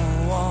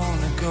don't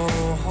wanna go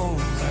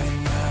home right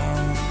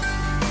now.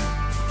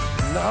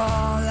 And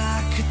all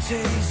I could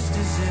taste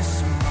is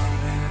this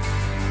moment,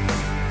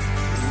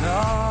 and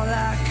all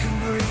I can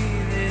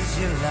breathe is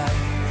your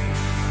life.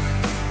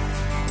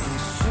 And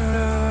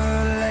sooner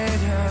or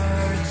later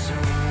it's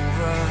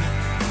over,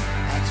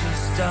 I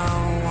just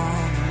don't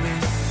want to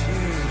miss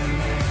you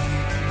tonight.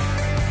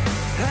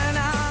 And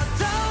I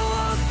don't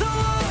want the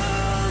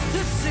world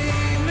to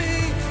see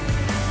me,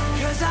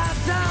 'cause I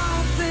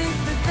don't think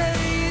that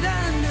they'd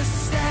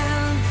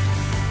understand.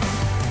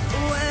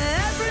 When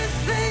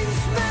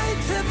everything's made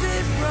to be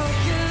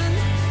broken,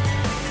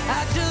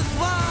 I just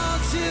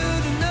want you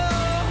to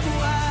know who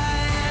I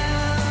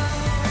am.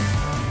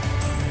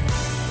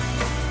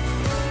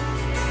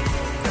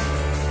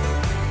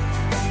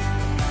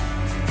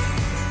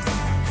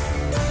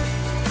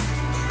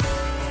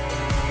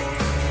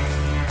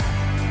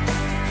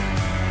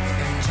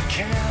 And you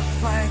can't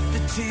fight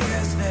the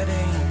tears that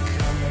ain't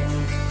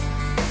coming,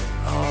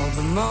 all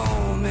the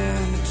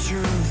moment of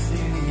truth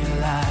in your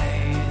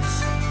lies.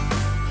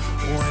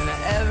 When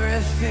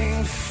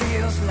everything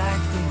feels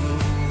like the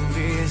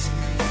movies,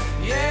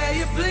 yeah,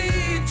 you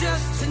bleed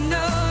just to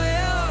know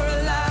you're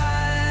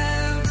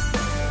alive.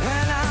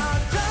 And I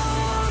don't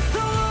want the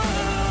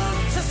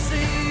world to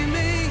see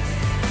me,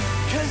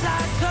 'cause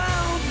I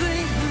don't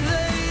think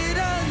they'd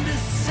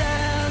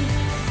understand.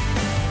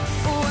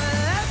 When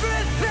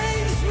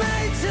everything's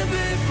made to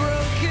be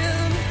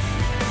broken,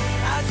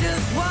 I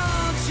just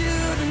want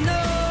you to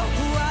know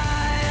who I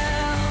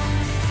am.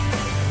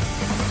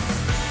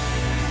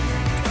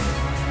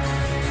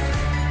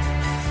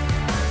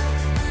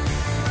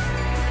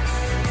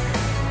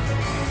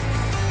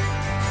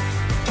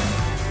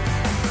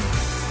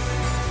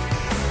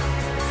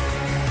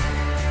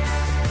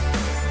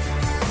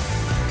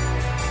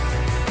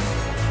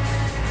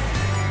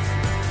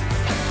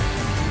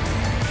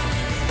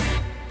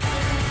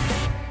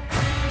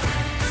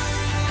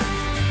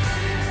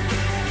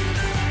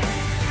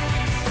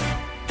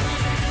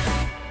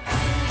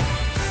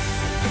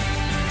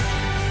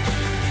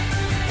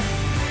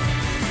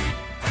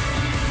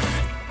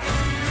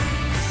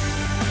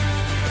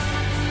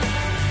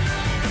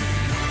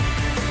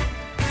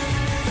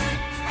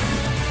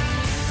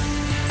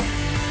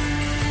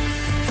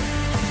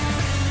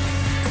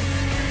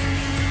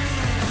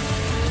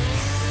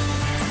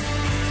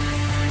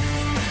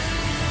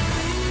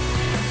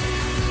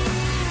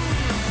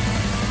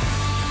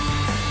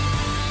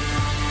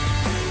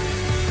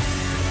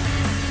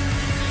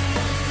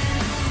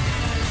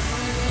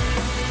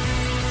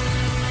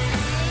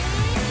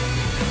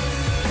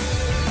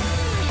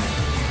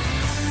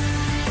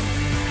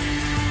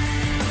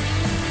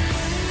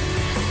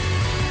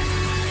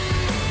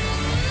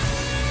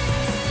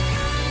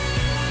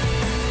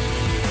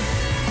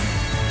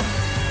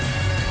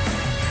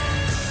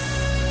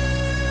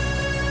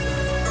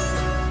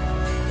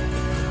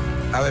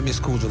 Vabbè, mi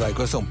scuso, dai,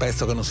 questo è un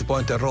pezzo che non si può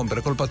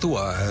interrompere, colpa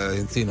tua,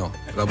 Enzino.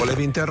 La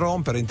volevi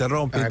interrompere,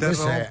 interrompi.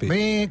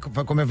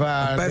 Come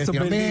fa un pezzo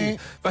bellissimo.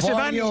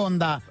 Fuori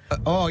onda.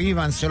 Oh,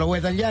 Ivan, se lo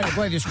vuoi tagliare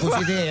poi ti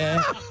scusi te, eh?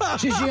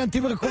 Sì, non ti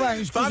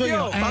preoccupare, scuso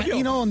Fabio, io.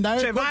 In onda,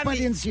 cioè,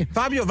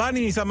 Fabio Vanni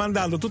mi sta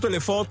mandando tutte le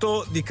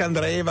foto di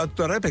Candreva,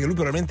 tutto il re, perché lui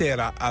probabilmente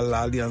era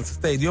all'Allianz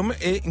Stadium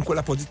e in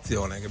quella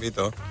posizione,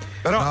 capito?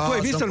 Però no, tu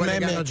hai visto il meme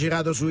che hanno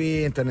girato su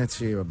internet,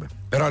 sì, vabbè.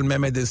 Però il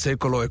meme del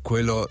secolo è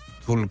quello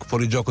sul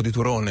fuorigioco di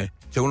Turone.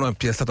 C'è uno è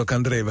piazzato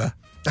Candreva.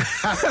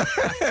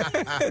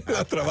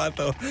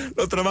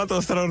 l'ho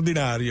trovato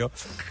straordinario.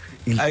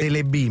 Il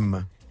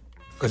Telebeam.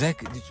 Cos'è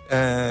che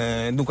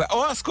dice? Dunque,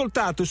 ho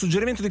ascoltato il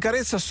suggerimento di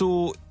Carezza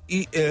su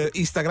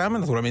Instagram,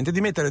 naturalmente,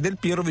 di mettere Del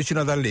Piero vicino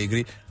ad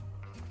Allegri.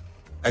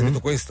 Hai detto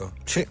questo?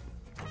 Sì.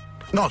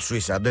 No,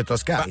 Suissa, ha detto a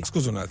Sky. Ma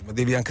scusa un attimo,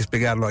 devi anche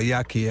spiegarlo a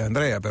Iacchi e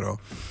Andrea, però.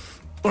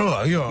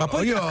 Allora, io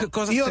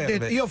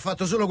io ho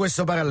fatto solo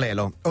questo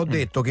parallelo. Ho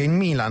detto che il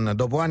Milan,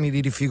 dopo anni di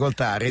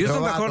difficoltà, ha ritrovato...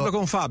 Io sono d'accordo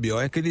con Fabio,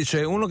 che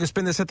dice uno che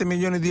spende 7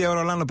 milioni di euro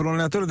all'anno per un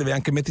allenatore deve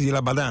anche mettergli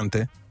la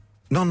badante?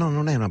 No,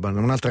 non è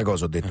un'altra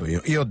cosa ho detto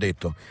io. Io ho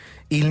detto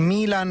il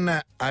Milan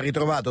ha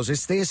ritrovato se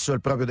stesso,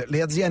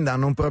 le aziende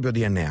hanno un proprio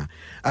DNA.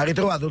 Ha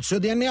ritrovato il suo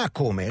DNA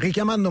come?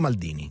 Richiamando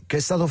Maldini, che è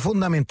stato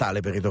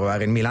fondamentale per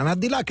ritrovare il Milan, al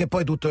di là che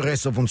poi tutto il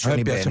resto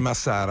funzioni bene. A me piace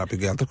Massara più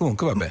che altro,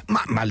 comunque vabbè.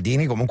 Ma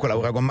Maldini comunque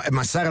lavora con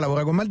Massara,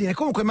 lavora con Maldini, e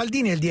comunque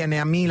Maldini è il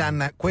DNA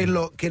Milan,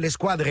 quello che le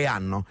squadre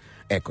hanno.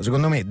 Ecco,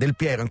 secondo me Del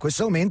Piero in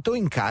questo momento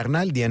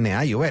incarna il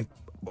DNA Juventus.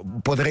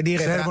 potrei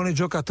dire servono i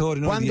giocatori,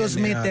 non quando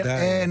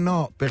smette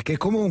no, perché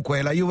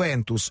comunque la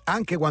Juventus,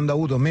 anche quando ha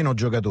avuto meno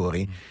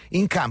giocatori,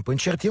 in campo in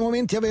certi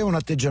momenti aveva un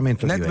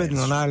atteggiamento Nedved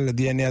diverso. non ha il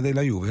DNA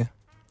della Juve?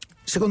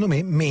 Secondo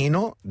me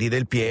meno di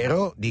Del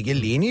Piero, di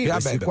Chiellini.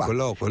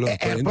 Quello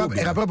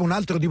era proprio un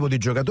altro tipo di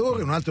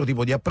giocatore, un altro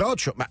tipo di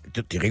approccio. Ma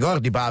tu ti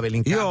ricordi Pavel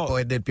in campo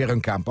e Del Piero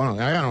in campo? No,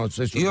 erano lo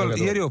stesso giocatore.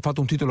 Ieri ho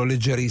fatto un titolo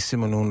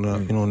leggerissimo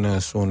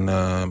su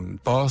un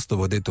post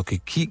dove ho detto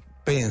che chi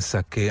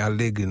pensa che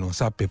Allegri non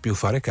sappia più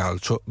fare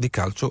calcio, di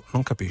calcio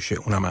non capisce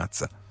una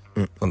mazza.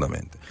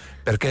 Fondamentalmente,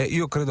 perché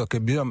io credo che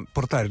bisogna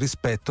portare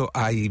rispetto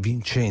ai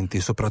vincenti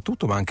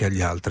soprattutto, ma anche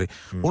agli altri.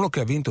 Uno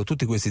che ha vinto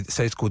tutti questi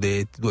 6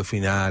 scudetti, 2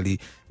 finali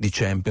di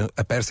Champions,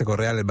 ha perso con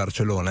Real e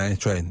Barcellona,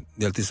 cioè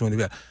di altissimo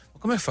livello, ma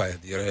come fai a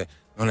dire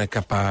non è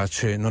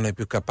capace, non è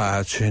più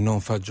capace,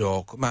 non fa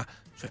gioco? Ma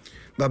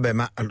vabbè,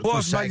 ma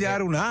può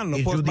sbagliare un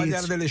anno, può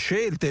sbagliare delle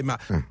scelte, ma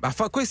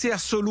fa questi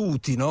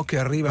assoluti, no, che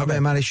arrivano. Vabbè,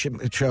 ma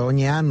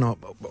ogni anno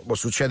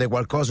succede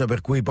qualcosa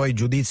per cui poi i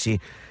giudizi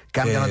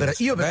cambiano.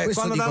 Io per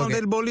questo quando dico danno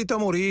del bollito a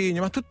Mourinho,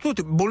 ma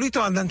tutti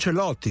bollito ad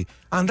Ancelotti,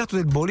 hanno dato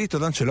del bollito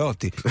ad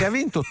Ancelotti, che ha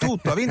vinto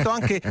tutto, ha vinto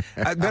anche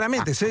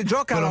veramente, se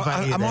giocano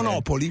a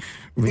Monopoli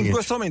in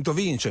questo momento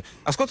vince.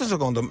 Ascolta un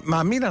secondo,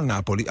 ma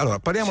Milan-Napoli, allora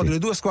parliamo delle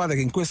due squadre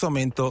che in questo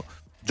momento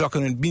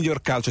giocano il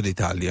miglior calcio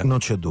d'Italia. Non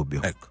c'è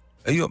dubbio. Ecco.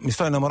 E io mi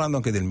sto innamorando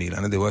anche del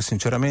Milan, devo essere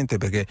sinceramente,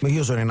 perché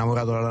io sono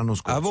innamorato dall'anno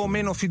scorso. Avevo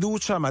meno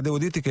fiducia, ma devo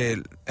dirti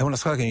che è una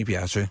squadra che mi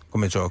piace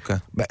come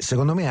gioca. Beh,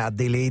 secondo me ha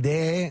delle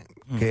idee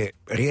che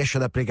riesce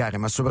ad applicare,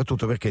 ma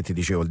soprattutto perché ti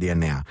dicevo il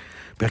DNA,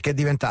 perché è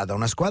diventata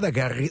una squadra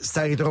che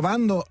sta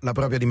ritrovando la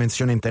propria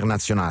dimensione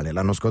internazionale.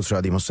 L'anno scorso l'ha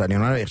dimostrato di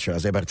non avercela,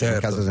 6 partite in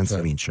casa senza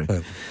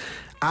vincere.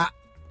 Ha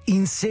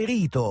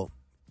inserito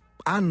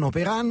anno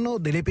per anno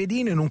delle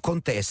pedine in un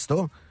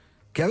contesto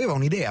che aveva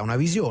un'idea, una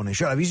visione,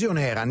 cioè la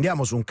visione era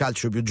andiamo su un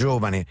calcio più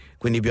giovane,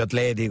 quindi più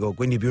atletico,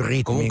 quindi più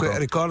ritmico. Comunque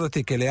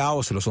ricordati che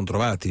Leao se lo sono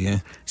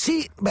trovati,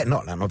 Sì,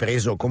 l'hanno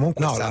preso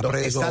comunque. No, l'ha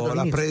preso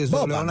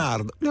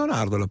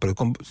Leonardo l'ha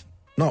preso.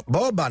 No,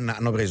 Boban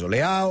hanno preso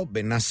Leao,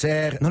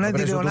 Bennasser, non è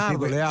di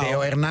Leonardo, Leao.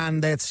 Teo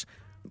Hernandez.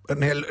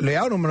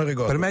 Leao non me lo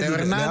ricordo. Per me Teo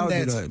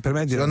Hernandez,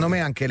 secondo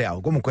me anche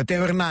Leao. Comunque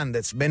Teo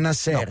Hernandez,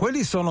 Bennasser. No,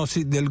 quelli sono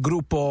del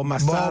gruppo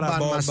Massara,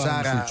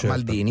 Massara,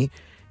 Maldini.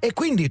 E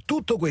quindi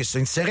tutto questo,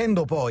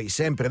 inserendo poi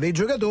sempre dei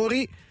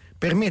giocatori,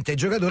 permette ai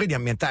giocatori di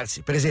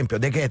ambientarsi. Per esempio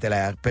De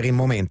Ketelaere per il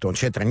momento non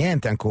c'entra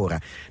niente ancora,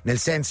 nel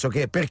senso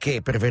che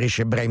perché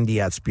preferisce Brahim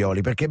Diaz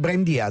Pioli? Perché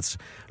Brahim Diaz,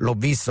 l'ho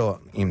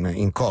visto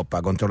in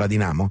Coppa contro la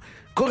Dinamo,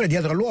 corre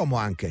dietro all'uomo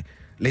anche.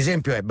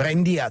 L'esempio è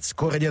Brahim Diaz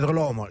corre dietro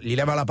l'uomo, gli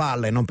leva la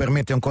palla e non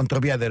permette un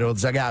contropiede dello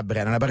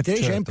Zagabria nella partita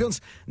di Champions.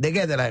 De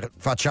Ketelaere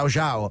fa ciao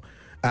ciao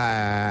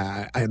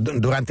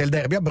durante il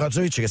derby a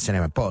Brozovic che se ne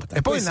va a porta. E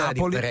poi questa Napoli,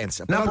 è la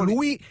differenza. Però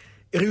lui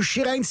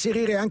riuscirà a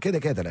inserire anche De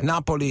Ketelaere.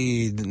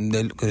 Napoli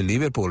del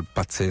Liverpool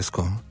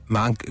pazzesco,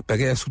 ma anche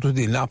perché su tutti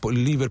il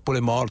Liverpool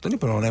è morto, il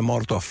Liverpool non è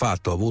morto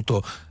affatto,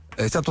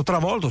 è stato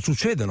travolto,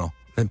 succedono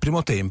nel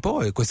primo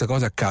tempo e queste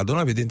cose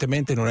accadono.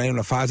 Evidentemente non è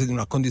una fase di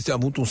una condizione,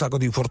 ha avuto un sacco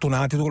di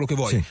infortunati, tutto quello che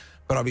vuoi,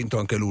 però ha vinto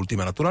anche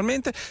l'ultima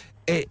naturalmente,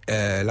 e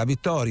la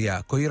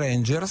vittoria con i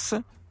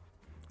Rangers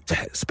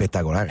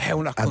spettacolare,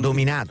 ha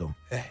dominato,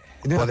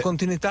 di una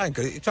continuità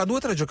incredibile, cioè 2 o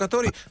 3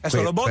 giocatori,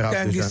 adesso Lobotka e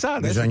Anghissà.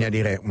 Bisogna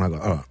dire una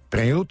cosa, allora,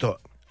 prima di tutto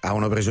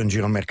avevano preso in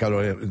giro il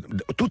mercato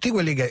tutti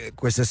quelli che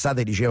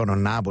quest'estate dicevano a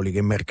Napoli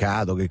che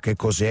mercato, che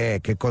cos'è,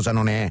 che cosa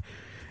non è,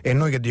 e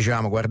noi che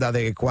dicevamo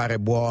guardate che Quara è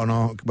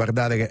buono,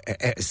 guardate che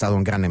è stato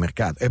un grande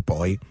mercato. E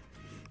poi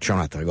c'è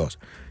un'altra cosa,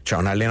 c'è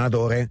un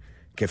allenatore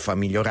che fa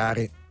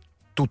migliorare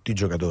tutti i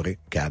giocatori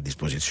che ha a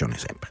disposizione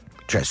sempre.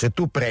 Cioè se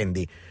tu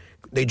prendi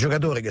dei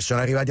giocatori che sono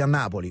arrivati a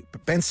Napoli,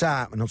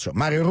 pensa, non so,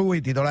 Mario Rui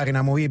titolare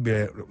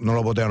inamovibile, non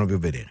lo potevano più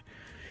vedere.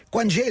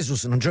 Juan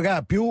Jesus non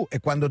giocava più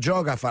e quando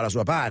gioca fa la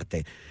sua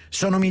parte.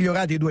 Sono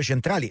migliorati i 2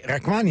 centrali.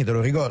 Rachmani te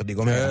lo ricordi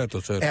come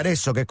certo. E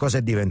adesso che cosa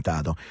è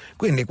diventato?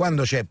 Quindi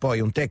quando c'è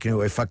poi un tecnico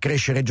che fa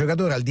crescere i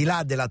giocatori, al di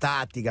là della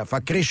tattica,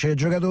 fa crescere i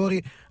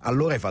giocatori,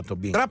 allora hai fatto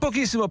bene. Tra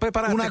pochissimo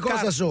preparate una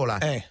cosa sola.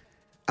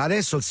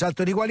 Adesso il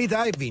salto di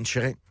qualità è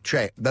vincere,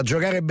 cioè da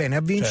giocare bene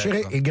a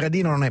vincere, il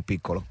gradino non è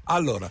piccolo.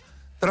 Allora,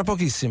 tra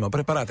pochissimo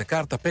preparate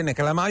carta, penna e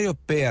calamaio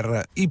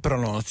per i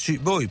pronostici.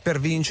 Voi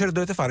per vincere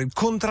dovete fare il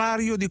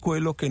contrario di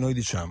quello che noi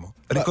diciamo.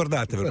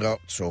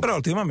 Ricordatevelo. Però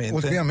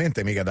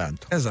ultimamente mica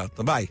tanto.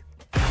 Esatto, vai.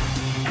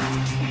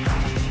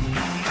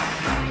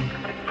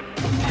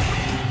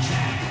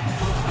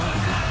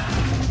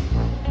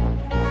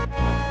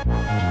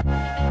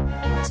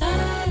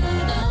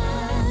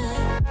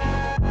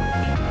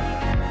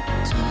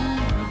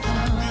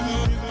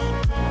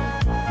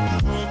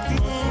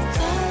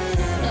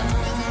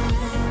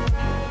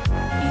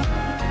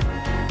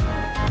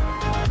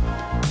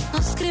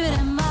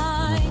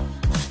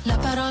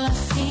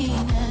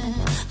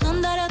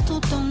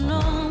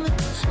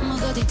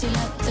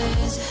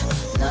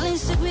 Non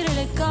inseguire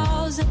le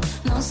cose,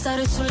 non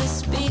stare sulle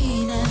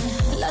spine,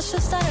 lascia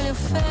stare le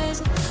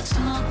offese,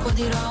 sono acqua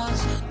di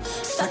rose.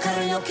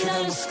 staccare gli occhi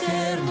dallo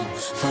schermo,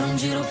 fare un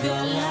giro più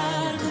a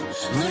largo,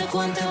 non è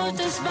quante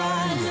volte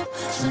sbaglio,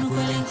 sono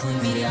quelle in cui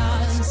mi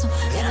rialzo,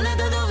 che non è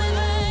da dove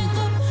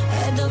vengo,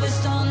 è dove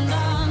sto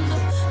andando,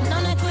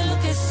 non è quello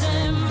che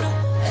sembra,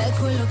 è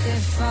quello che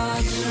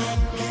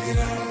faccio.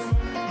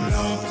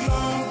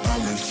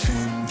 Palla al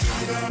centro,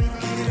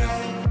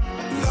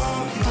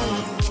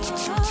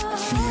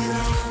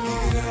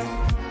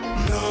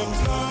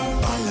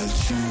 palla al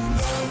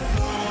centro.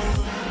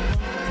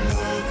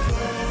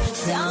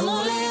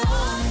 Siamo le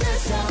onde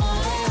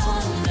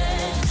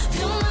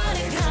di un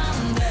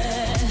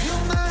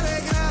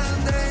mare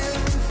grande,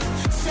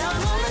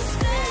 siamo le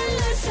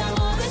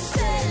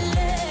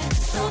stelle,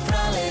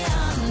 sopra le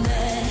Ande,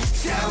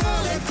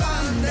 Siamo le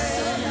bande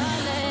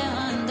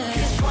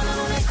che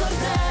suonano nei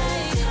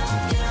cortei,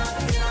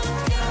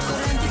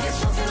 correnti che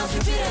soffiano sui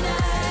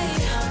Pirenei,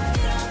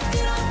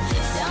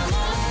 siamo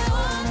le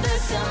onde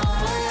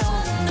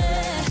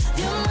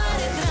di un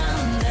mare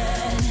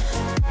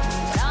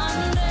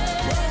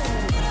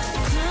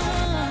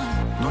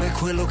Non è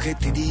quello che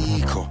ti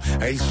dico,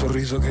 è il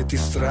sorriso che ti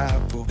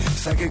strappo.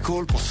 Sai che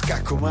colpo,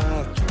 scacco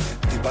matto,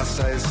 ti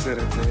basta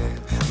essere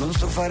te. Non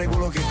so fare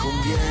quello che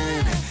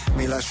conviene,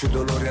 mi lascio i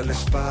dolori alle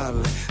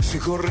spalle. Si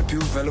corre più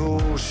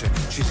veloce,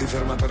 ci si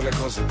ferma per le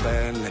cose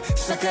belle.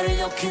 staccare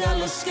gli occhi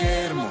dallo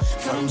schermo,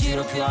 fare un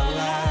giro più a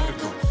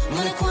largo,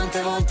 non è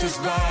quante volte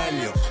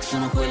sbaglio,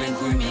 sono quelle in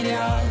cui mi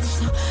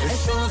rialzo e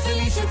sono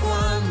felice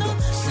quando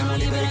siamo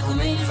liberi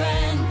come il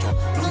vento,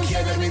 non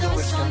chiedermi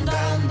dove sto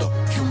andando,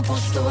 che un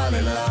posto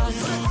vale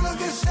l'altro. Non è quello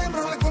che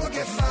sembra, ma è quello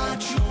che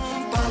faccio.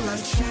 Palla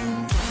al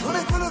centro. Non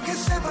è quello che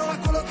sembra, ma è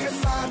quello che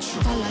faccio.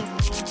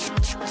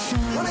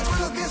 Non è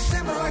quello che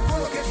sembra, ma è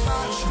quello che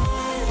faccio.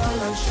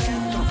 Palla al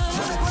centro.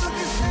 Non è quello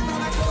che sembra,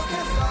 ma è quello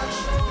che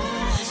faccio.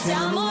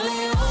 Siamo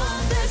le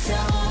onde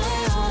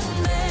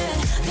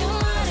di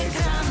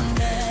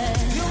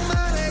un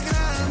mare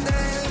grande,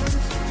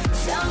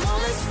 siamo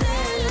le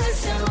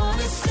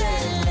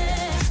stelle,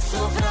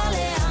 sopra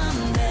le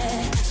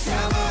Ande,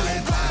 Siamo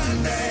le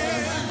bande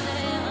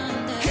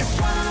che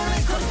suonano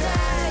nei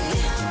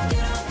cortei,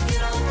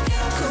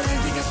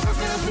 correnti che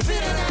soffiano sui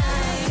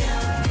Pirenei,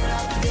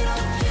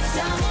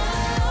 siamo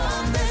le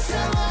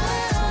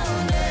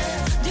onde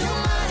di un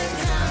mare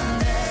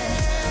grande.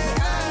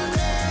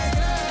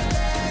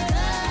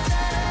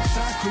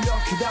 Stacco gli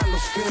occhi dallo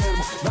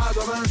schermo,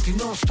 vado avanti,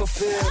 non sto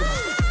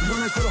fermo.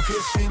 Non è quello che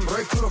sembro,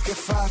 è quello che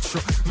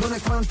faccio. Non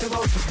è quante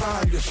volte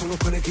sbaglio, sono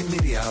quelle che mi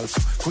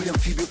rialzo. Con gli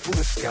anfibi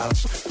oppure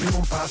scalzo. Prima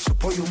un passo,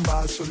 poi un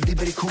balzo,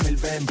 liberi come il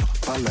vento,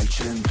 palla al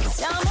centro.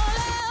 Siamo le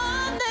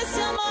onde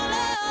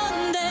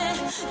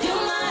di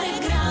un mare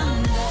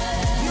grande,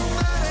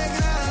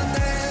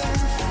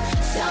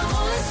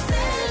 siamo le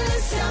stelle,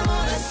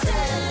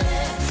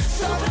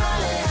 sopra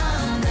le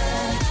Ande,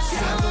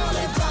 siamo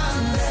le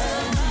bande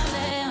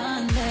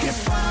che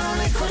suonano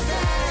nei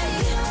cortei,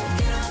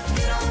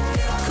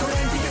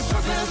 correnti che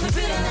soffiano sui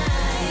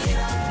Pirenei,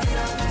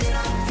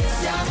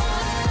 siamo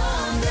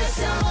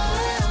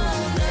le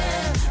onde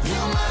di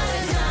un mare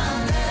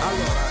grande.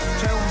 Allora,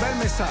 c'è un bel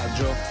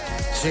messaggio.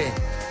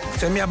 Sì.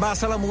 Se mi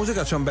abbassa la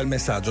musica c'è un bel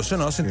messaggio, se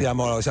no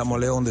sentiamo siamo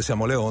le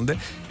onde.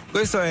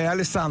 Questo è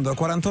Alessandro,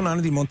 41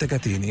 anni, di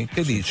Montecatini,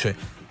 che dice: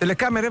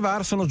 telecamere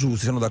VAR sono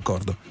giusti, sono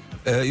d'accordo.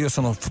 Io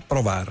sono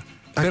pro VAR.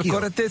 Per Anch'io.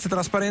 correttezza e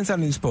trasparenza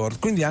negli sport,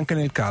 quindi anche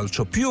nel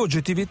calcio. Più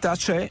oggettività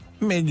c'è,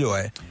 meglio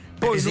è.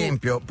 Per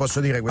esempio, posso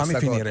dire questa Fammi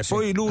cosa? finire. Sì.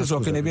 Poi l'uso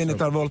che ne viene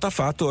talvolta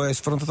fatto è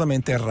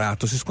sfrontatamente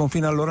errato. Si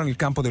sconfina allora nel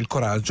campo del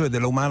coraggio e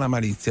dell'umana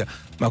malizia.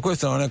 Ma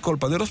questo non è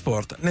colpa dello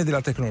sport né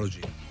della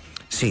tecnologia.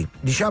 Sì,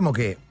 diciamo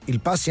che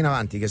il passo in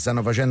avanti che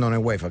stanno facendo nel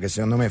UEFA, che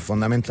secondo me è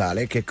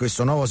fondamentale, è che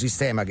questo nuovo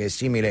sistema che è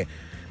simile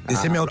Il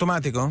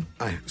semiautomatico?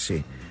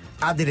 sì,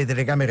 ha delle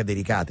telecamere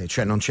dedicate,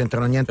 cioè non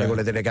c'entrano niente con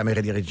le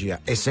telecamere di regia,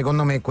 e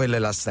secondo me quella è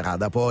la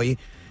strada poi,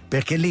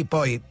 perché lì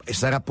poi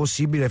sarà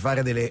possibile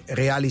fare delle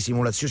reali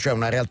simulazioni, cioè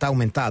una realtà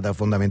aumentata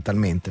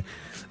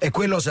fondamentalmente, e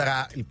quello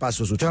sarà il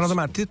passo C'è successivo. una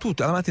domanda: tu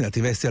alla mattina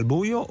ti vesti al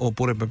buio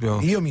oppure proprio...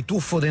 Io mi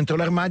tuffo dentro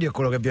l'armadio e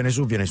quello che viene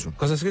su viene su.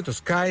 Cosa è scritto?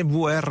 Sky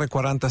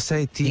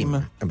VR46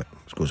 Team?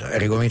 Scusa,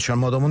 ricomincia al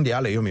modo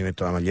mondiale, io mi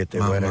metto la maglietta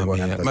Mamma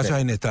mia, VR46. ma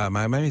c'hai in età,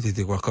 ma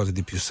mettiti qualcosa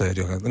di più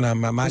serio, una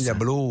maglia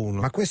blu.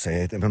 Ma questa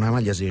è una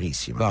maglia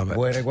serissima. Vabbè.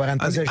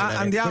 VR46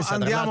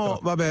 andiamo,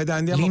 vabbè, dai,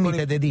 andiamo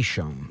limited con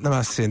edition. No,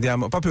 ma sì,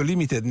 andiamo proprio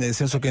limited, nel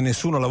senso che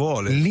nessuno la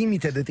vuole.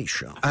 Limited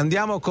edition.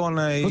 Andiamo con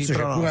i Forse c'è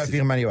pure la pronostici.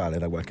 firma rivale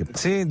da qualche parte.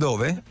 Sì,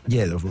 dove?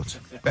 Dietro forse.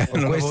 Non Questa è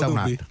avevo dubbi.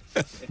 un'altra.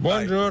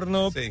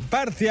 Buongiorno, Sì.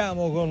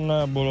 partiamo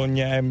con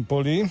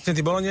Bologna-Empoli.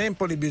 Senti,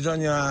 Bologna-Empoli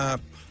bisogna...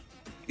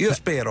 Io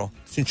spero,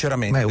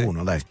 sinceramente... Ma è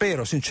uno, dai.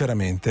 Spero,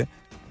 sinceramente,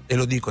 e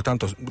lo dico,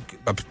 tanto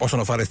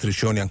possono fare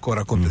striscioni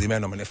ancora contro di me,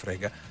 non me ne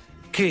frega,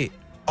 che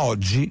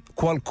oggi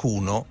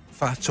qualcuno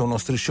faccia uno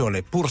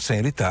striscione, pur se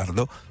in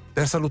ritardo,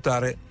 per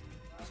salutare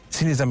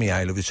Sinisa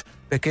Mihajlovic,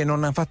 perché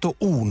non ha fatto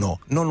uno,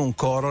 non un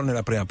coro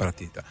nella prima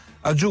partita.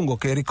 Aggiungo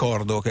che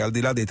ricordo che al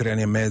di là dei 3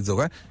 anni e mezzo,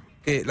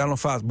 che l'hanno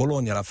fatto,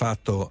 Bologna l'ha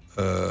fatto,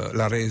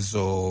 l'ha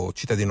reso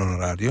cittadino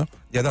onorario,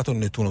 gli ha dato il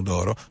Nettuno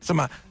d'oro,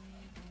 insomma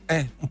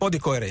Un po' di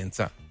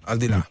coerenza al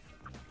di là.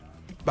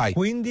 Vai.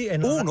 Quindi è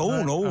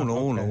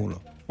uno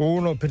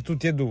per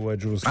tutti e due,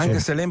 giusto? Anche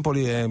se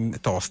l'Empoli è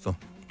tosto.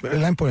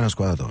 L'Empoli è una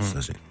squadra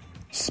tosta, sì.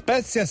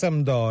 Spezia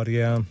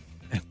Sampdoria.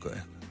 Ecco.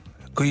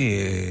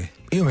 Qui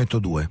io metto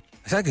 2.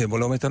 Sai che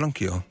volevo metterlo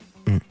anch'io?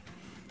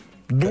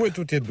 2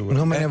 tutti e 2.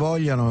 Non me ne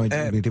vogliono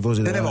i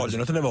tifosi te ne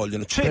vogliono. Ne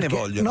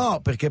vogliono. No,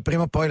 perché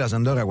prima o poi la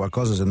Sampdoria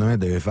qualcosa secondo me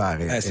deve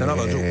fare. Se no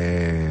va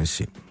giù.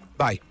 Sì.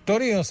 Vai.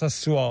 Torino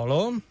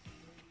Sassuolo.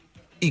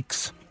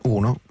 X.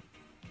 1.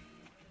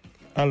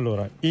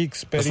 Allora,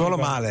 X per Solo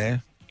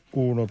male,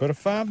 1 per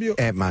Fabio.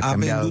 Ma ha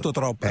venduto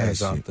troppo.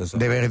 Esatto.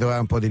 Deve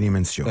ritrovare un po' di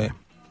dimensione.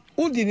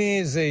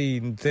 Udinese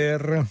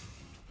Inter.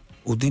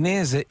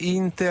 Udinese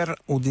Inter.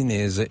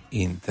 Udinese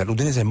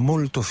è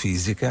molto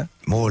fisica.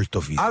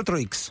 Altro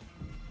X.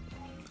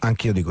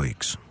 Anch'io dico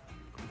X.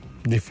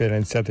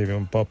 Differenziatevi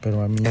un po' per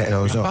una mia.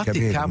 Lo so,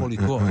 fatti i cavoli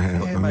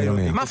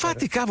tuoi. Ma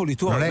fatti i cavoli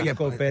tuoi. Non è che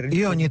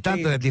io ogni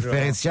tanto per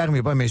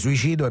differenziarmi poi mi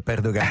suicido e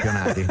perdo i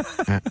campionati.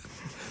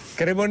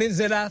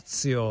 Cremonese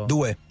Lazio.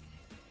 2.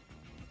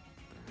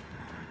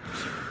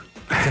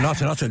 Se no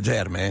c'è il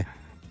germe.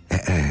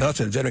 No,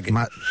 c'è il germe che...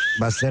 Ma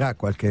basterà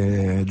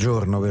qualche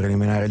giorno per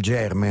eliminare il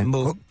germe?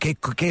 Che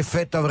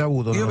effetto avrà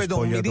avuto? Io vedo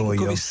un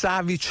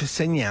Milinkovic-Savic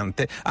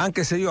segnante,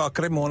 anche se io a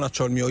Cremona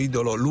c'ho il mio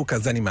idolo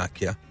Luca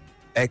Zanimacchia,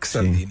 ex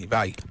Salvini.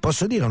 Vai.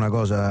 Posso dire una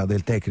cosa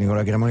del tecnico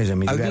la Cremonese?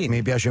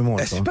 Mi piace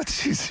molto. È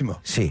simpaticissimo.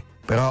 Sì,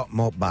 però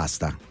mo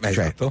basta.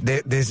 Esatto.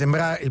 Cioè, deve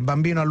sembrare il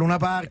bambino a Luna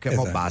Park,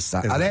 mo basta.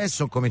 Esatto.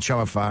 Adesso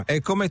cominciamo a fare.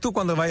 È come tu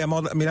quando vai a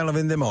Milano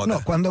Vende Moda.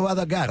 No, quando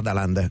vado a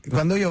Gardaland.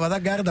 Quando io vado a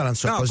Gardaland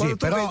sono così,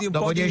 però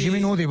dopo 10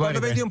 minuti poi quando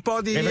vedi un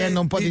po'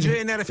 di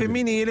genere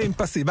femminile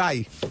impazzi,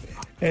 vai.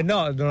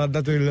 No, non ha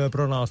dato il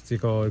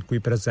pronostico il qui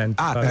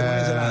presente.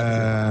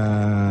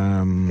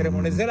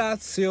 Cremonese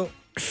Lazio.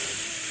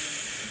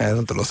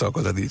 Non te lo so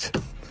cosa dice.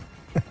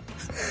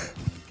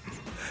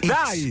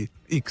 Dai!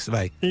 X,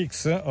 vai.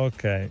 X,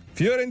 ok.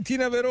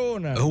 Fiorentina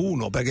Verona.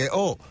 1, perché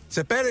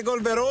se perde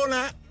col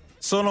Verona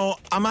sono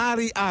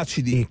amari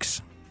acidi.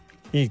 X,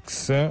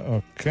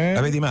 ok.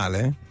 La vedi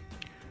male?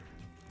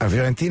 La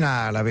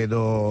Fiorentina la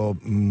vedo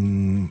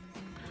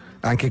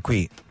anche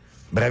qui.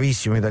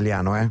 Bravissimo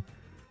italiano,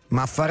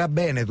 ma farà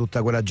bene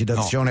tutta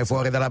quell'agitazione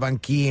fuori dalla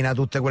panchina,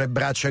 tutte quelle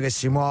braccia che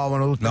si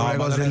muovono, tutte quelle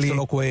cose non è lì.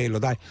 Solo quello,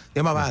 dai,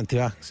 andiamo avanti,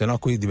 va. Se no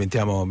qui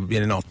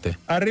viene notte.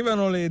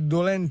 Arrivano le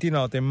dolenti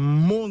note.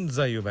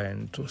 Monza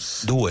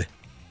Juventus. 2.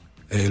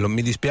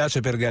 Mi dispiace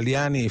per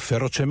Galliani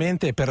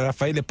ferocemente e per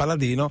Raffaele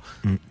Palladino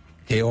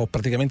che ho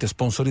praticamente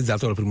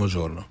sponsorizzato dal primo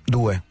giorno.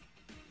 2.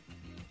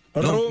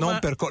 Non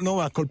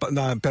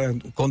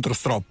contro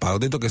Stroppa, ho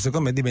detto che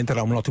secondo me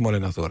diventerà un ottimo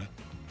allenatore.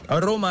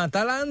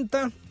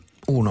 Roma-Atalanta.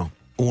 1.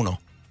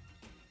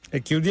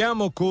 E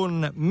chiudiamo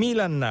con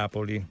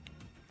Milan-Napoli.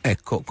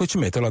 Ecco, qui ci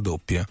metto la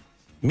doppia.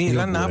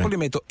 Milan-Napoli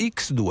metto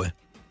X2.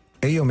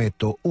 E io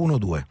metto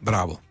 1-2.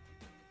 Bravo.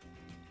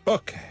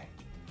 Ok.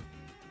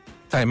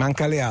 Sai,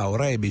 manca Leao,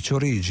 Rebic,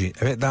 Origi.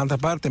 Dall'altra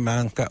parte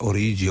manca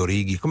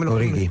Orighi. Come lo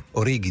chiami?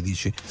 Orighi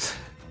dici.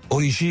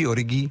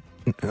 Origami.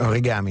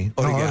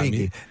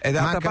 Origami. E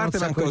dall'altra parte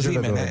manca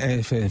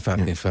Osimhen.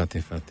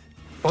 Infatti.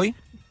 Poi?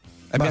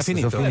 Abbiamo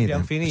finito.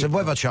 Se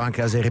vuoi facciamo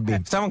anche la Serie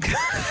B.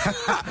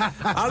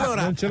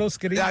 Allora, non ce l'ho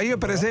scritto. Io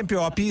per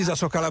esempio a Pisa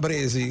so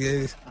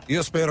calabresi.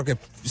 Io spero che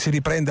si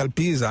riprenda il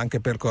Pisa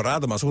anche per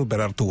Corrado, ma soprattutto per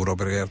Arturo,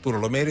 perché Arturo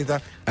lo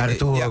merita.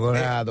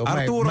 Corrado.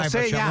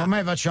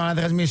 Ormai facciamo una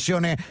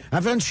trasmissione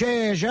a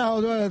Francesco,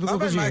 ciao,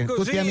 così,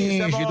 tutti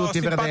amici, tutti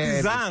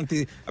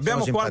simpatizzanti.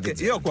 Abbiamo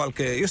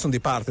io sono di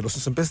parte, lo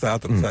sono sempre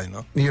stato, lo sai,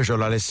 no? Io c'ho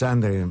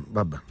l'Alessandria,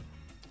 vabbè.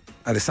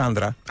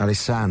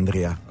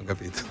 Alessandria. Ho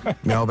capito.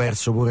 Abbiamo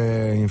perso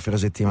pure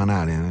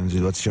infrasettimanale, una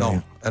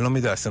situazione. No, non mi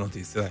dà queste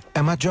notizie,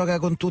 dai. Ma gioca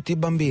con tutti i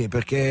bambini,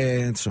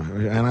 perché insomma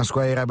è una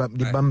squadra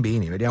di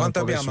bambini. Vediamo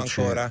quanto abbiamo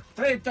ancora?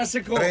 30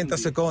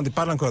 secondi.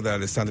 Parla ancora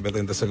dell'Alessandria per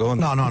 30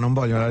 secondi. No, non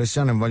voglio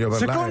l'Alessandria, non voglio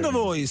parlare. Secondo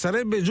voi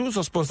sarebbe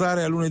giusto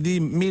spostare a lunedì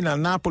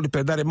Milan-Napoli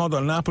per dare modo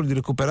al Napoli di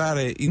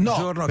recuperare il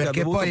giorno che ha dovuto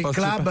perché poi il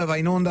club va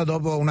in onda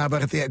dopo una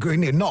partita,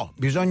 quindi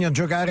bisogna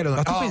giocare.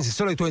 Ma tu pensi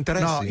solo ai tuoi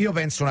interessi? No, io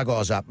penso una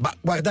cosa, ma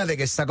guardate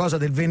che sta cosa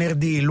del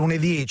venerdì,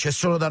 lunedì c'è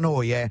solo da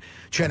noi,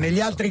 cioè negli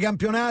altri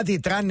campionati,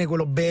 tranne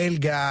quello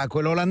belga,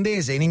 quello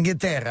olandese, in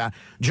Inghilterra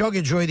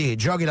giochi giovedì,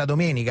 giochi la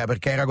domenica,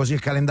 perché era così il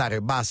calendario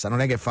e basta,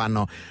 non è che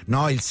fanno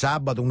il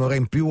sabato un'ora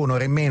in più,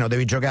 un'ora in meno,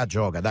 devi giocare,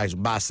 gioca, dai,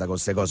 basta con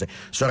queste cose.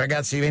 Sono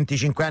ragazzi di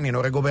 25 anni,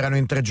 non recuperano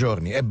in 3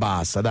 giorni e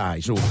basta,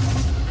 dai, su.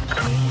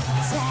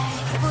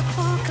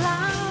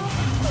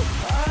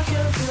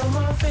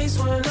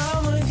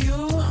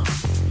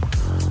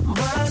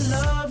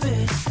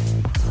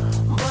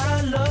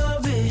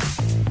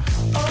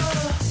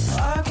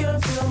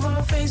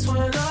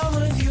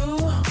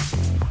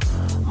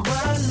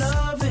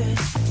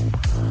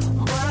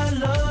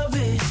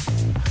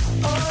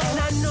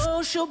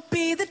 She'll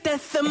be the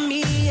death of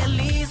me, at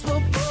least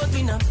we'll both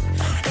be numb.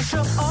 And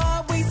she'll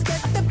always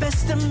get the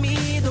best of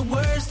me, the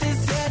worst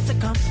is yet to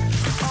come.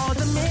 All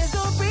the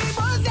misery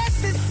was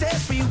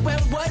necessary when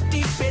we're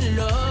deep in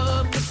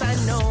love, 'cause I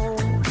know,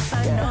 'cause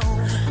I know.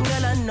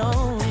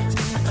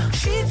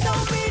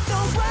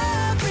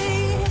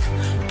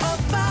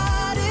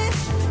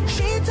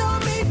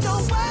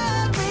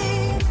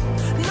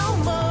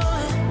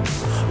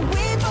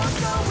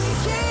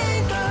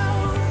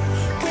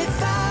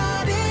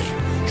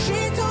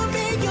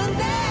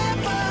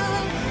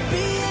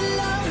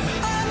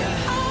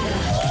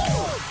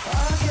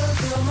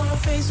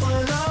 face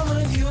when I'm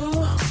with you.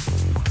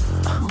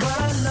 But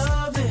I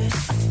love it.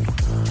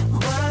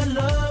 But I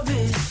love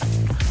it.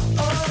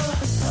 Oh,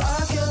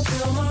 I can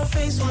feel my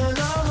face when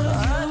I'm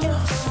with you.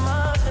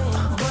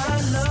 But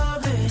I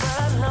love it. But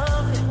I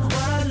love it.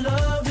 But I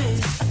love it.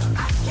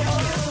 I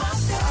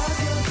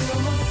can feel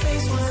my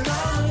face when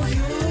I'm with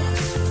you.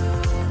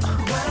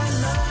 But I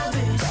love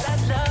it. But I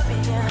love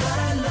it. But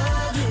I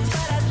love it.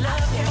 But I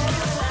love it.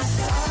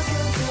 I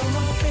can feel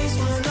my face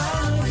when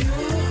I'm with you.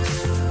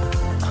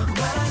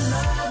 But I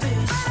love it.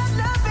 But I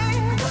love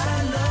it. But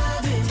I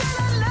love it.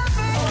 But I love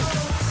it.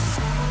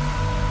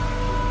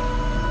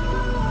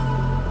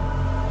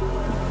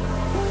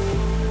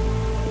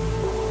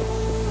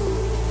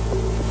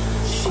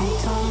 She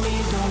told me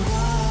don't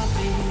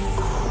worry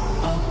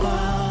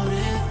about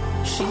it.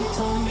 She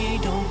told me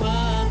don't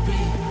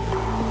worry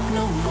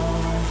no more.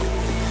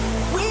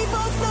 We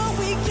both know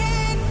we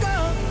can't go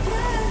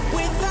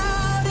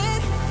without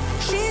it.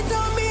 She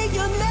told me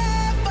you'll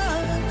never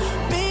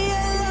be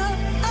alone.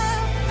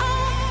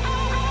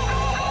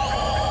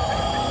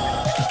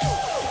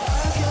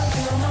 I can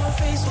feel my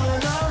face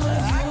when I'm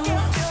with you. I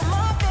can feel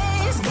my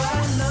face, but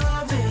I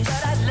love it.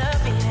 But I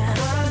love it.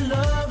 But I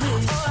love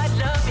it. Oh, I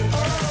love it.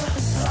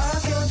 I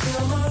can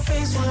feel my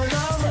face when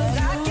I'm with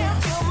you. I can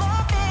feel my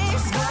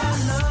face, but I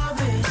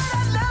love it. But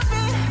I love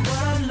it.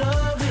 But I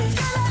love it.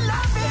 But I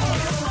love it.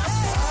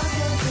 I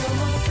can feel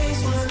my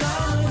face when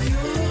I'm with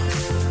you.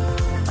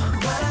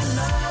 But I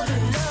love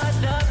it. But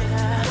I love it.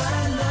 But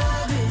I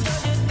love it.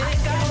 Don't you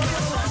think I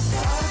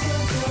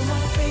can feel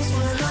my face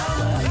when I'm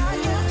with you. I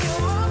can feel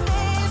my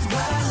face,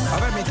 but I love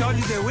Vabbè, mi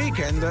togli The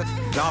Weeknd?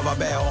 No,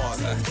 vabbè,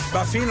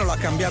 Baffino l'ha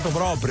cambiato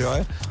proprio,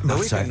 The Ma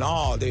Weeknd sai-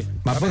 no.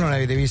 Ma voi non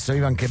avete visto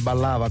Ivan che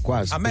ballava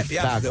qua? A me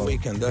piace The Spettacolo.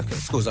 Weeknd,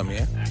 scusami.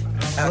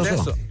 Lo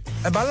Adesso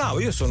so. ballavo,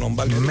 io sono un Il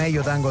ballerino.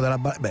 meglio tango della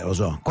beh, lo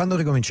so. Quando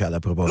ricominciate a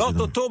proposito?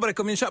 L'8 ottobre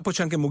comincia, poi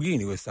c'è anche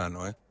Mughini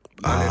quest'anno,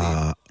 ballerino.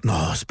 Ah,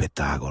 no,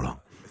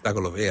 spettacolo.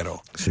 Spettacolo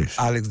vero. Sì, sì.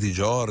 Alex Di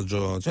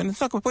Giorgio, cioè, non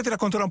so, poi ti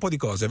racconterò un po' di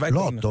cose. Vai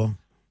con- L'8?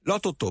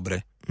 L'8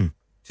 ottobre.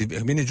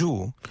 Vieni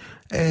giù?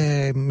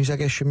 Mi sa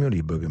che esce il mio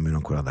libro più o meno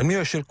ancora da. Il mio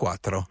esce il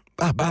 4.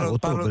 Ah, bravo,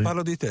 ottobre.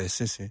 Parlo di te,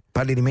 sì.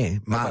 Parli di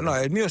me? Ma No,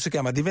 il mio si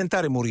chiama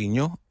Diventare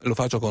Mourinho, lo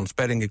faccio con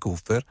Sperling e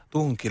Kuffer.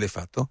 Tu chi l'hai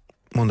fatto?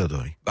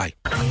 Mondadori. Vai.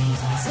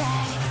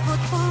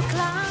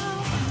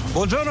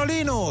 Buongiorno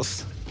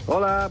Linus!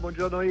 Hola,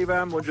 buongiorno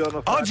Ivan,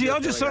 buongiorno Fabio.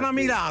 Oggi sono a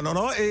Milano,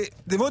 no? E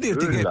devo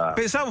dirti che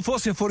pensavo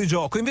fosse fuori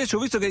gioco, invece ho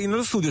visto che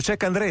nello studio c'è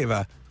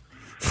Candreva.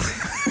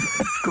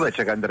 Come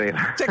c'è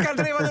Candreva? C'è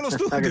Candreva nello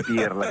studio. Che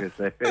pirla che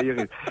sei.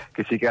 Io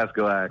che ci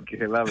casco anche.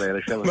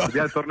 Vabbè,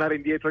 dobbiamo tornare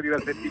indietro di una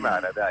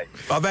settimana, dai.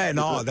 Vabbè,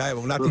 no, dai,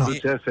 un attimo. Sono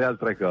successe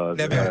altre cose.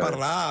 Ne abbiamo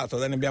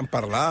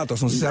parlato,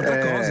 sono successe altre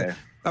cose.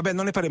 Vabbè,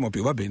 non ne parliamo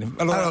più, va bene.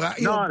 Allora,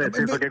 no, nel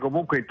senso che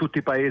comunque in tutti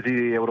i paesi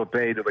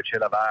europei dove c'è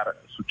la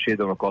VAR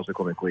succedono cose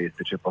come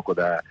queste, c'è poco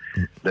da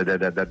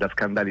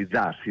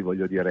scandalizzarsi,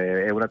 voglio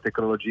dire, è una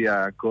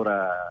tecnologia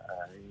ancora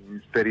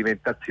in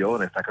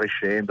sperimentazione, sta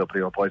crescendo,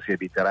 prima o poi si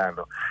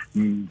eviteranno.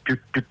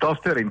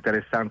 Piuttosto era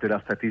interessante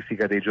la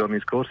statistica dei giorni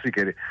scorsi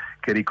che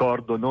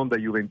ricordo non da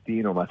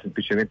juventino ma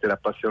semplicemente da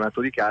appassionato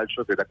di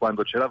calcio, che da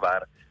quando c'è la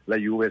VAR la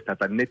Juve è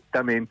stata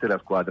nettamente la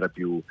squadra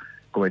più,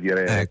 come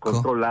dire,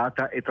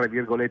 controllata e tra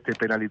virgolette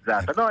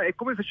penalizzata. No, è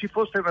come se ci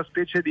fosse una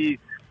specie di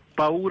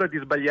paura di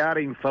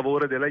sbagliare in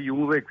favore della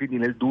Juve, quindi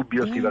nel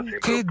dubbio si va sempre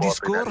che un po'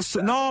 discorso?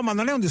 No, ma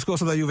non è un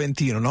discorso da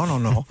juventino, no.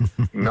 No,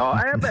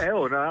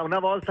 una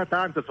volta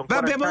tanto. Beh,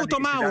 abbiamo avuto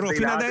Mauro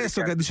fino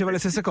adesso che diceva le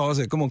stesse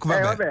cose. Comunque,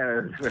 vabbè,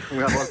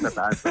 una volta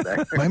tanto.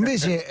 Dai. Ma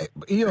invece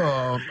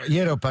io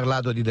ieri ho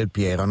parlato di Del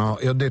Piero, no?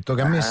 E ho detto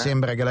che a me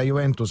sembra che la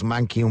Juventus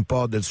manchi un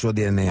po' del suo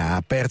DNA,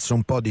 ha perso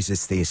un po' di se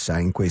stessa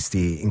in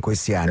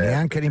questi anni. È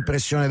anche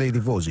l'impressione dei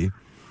tifosi?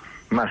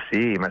 Ma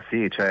sì,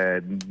 cioè,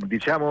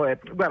 diciamo,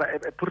 guarda,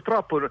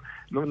 purtroppo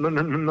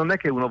non è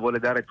che uno vuole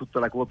dare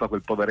tutta la colpa a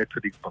quel poveretto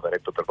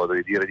per modo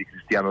di dire di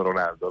Cristiano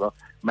Ronaldo, no?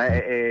 Ma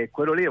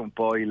quello lì è un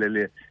po'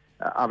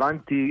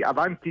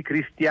 avanti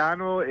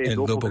Cristiano e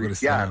dopo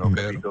Cristiano,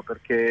 capito?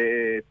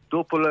 Perché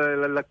dopo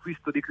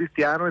l'acquisto di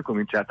Cristiano è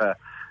cominciata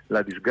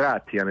la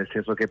disgrazia, nel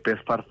senso che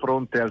per far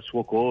fronte al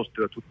suo costo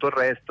e a tutto il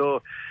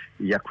resto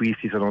gli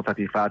acquisti sono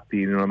stati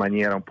fatti in una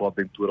maniera un po'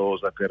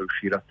 avventurosa per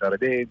riuscire a stare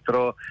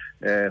dentro,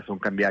 sono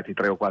cambiati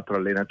 3 o 4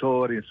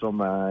 allenatori,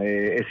 insomma,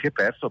 e si è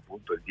perso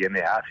appunto il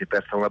DNA, si è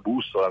persa una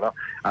bussola, no?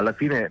 Alla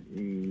fine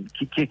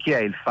chi è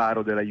il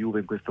faro della Juve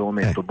in questo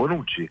momento?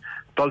 Bonucci.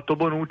 Tolto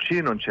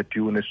Bonucci non c'è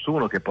più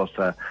nessuno che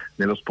possa,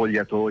 nello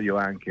spogliatoio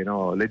anche,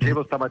 no?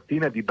 Leggevo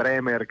stamattina di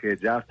Bremer che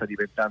già sta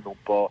diventando un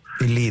po'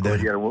 il leader,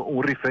 come dire,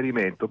 un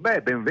riferimento.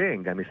 Beh, ben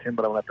venga, mi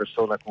sembra una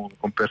persona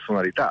con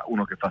personalità,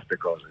 uno che fa ste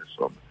cose,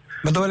 insomma.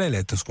 Ma dove l'hai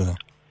letto, scusa?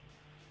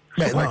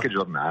 su qualche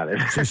giornale.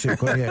 Sì,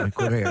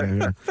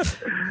 Corriere.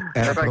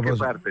 Da qualche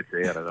parte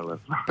c'era.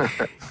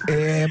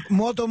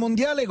 Moto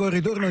mondiale col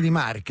ritorno di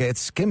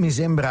Marquez, che mi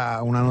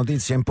sembra una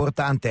notizia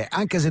importante,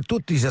 anche se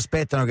tutti si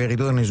aspettano che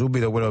ritorni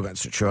subito, quello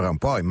ci vorrà un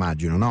po',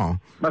 immagino, no?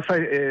 Ma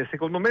sai,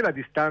 secondo me la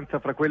distanza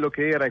fra quello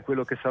che era e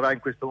quello che sarà in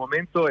questo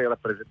momento è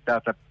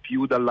rappresentata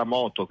più dalla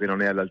moto, che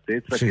non è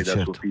all'altezza, che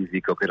dal suo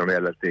fisico, che non è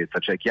all'altezza.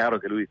 Cioè è chiaro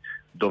che lui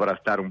dovrà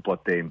stare un po'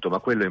 attento, ma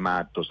quello è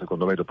matto,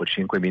 secondo me dopo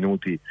 5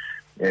 minuti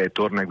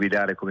torna a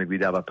guidare come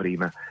guidava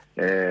prima.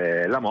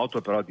 La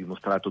moto però ha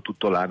dimostrato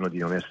tutto l'anno di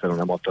non essere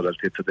una moto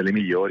all'altezza delle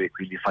migliori, e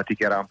quindi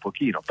faticherà un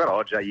pochino,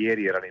 però già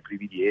ieri era nei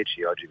primi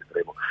 10, oggi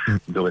vedremo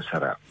dove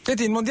sarà.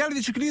 Senti, il mondiale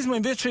di ciclismo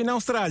invece in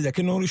Australia,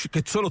 che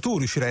solo tu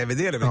riuscirai a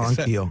vedere? No,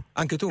 anch'io.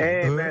 Anche tu?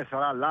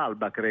 Sarà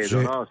all'alba,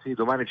 credo, no? Sì,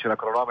 domani c'è la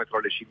cronometro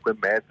alle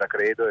 5:30,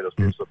 credo, e lo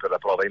stesso per la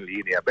prova in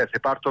linea. Se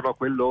partono a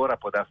quell'ora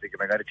può darsi che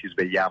magari ci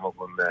svegliamo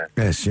con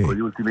gli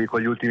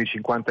ultimi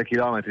 50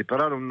 chilometri,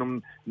 però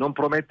non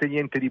promette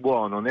niente di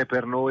buono né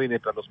per noi né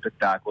per lo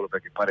spettacolo,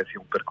 perché pare sia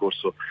un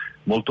percorso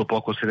molto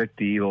poco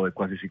selettivo e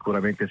quasi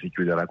sicuramente si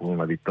chiuderà con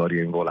una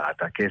vittoria in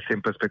volata, che è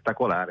sempre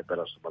spettacolare,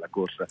 però insomma la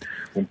corsa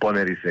un po'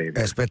 ne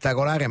risente. È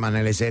spettacolare, ma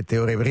nelle 7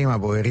 ore prima,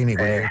 poverini,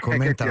 quelli che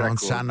commentano non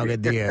sanno che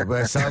dire.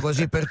 È stato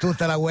così per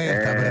tutta la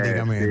Vuelta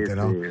praticamente,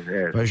 no?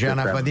 Faceva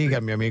una fatica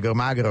il mio amico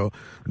Magro,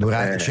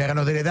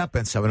 c'erano delle tappe,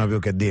 non sapevano più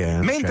che dire.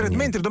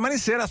 Mentre domani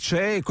sera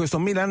c'è questo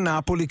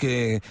Milan-Napoli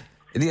che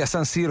è lì a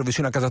San Siro,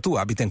 vicino a casa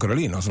tua, abita ancora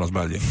lì, no? Se non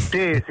sbaglio.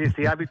 Sì,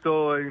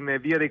 abito in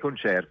via dei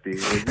Concerti,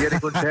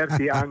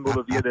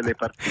 angolo via delle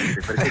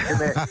partite, perché ce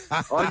n'è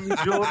ogni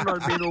giorno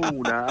almeno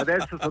una.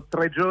 Adesso sono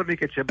 3 giorni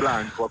che c'è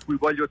Blanco, a cui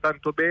voglio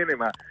tanto bene,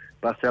 ma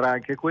passerà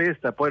anche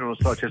questa. Poi non lo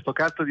so, c'è sto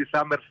cazzo di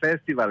Summer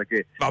Festival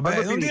che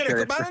vabbè, non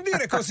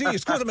dire così,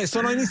 scusami,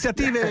 sono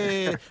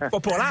iniziative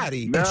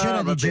popolari. E c'è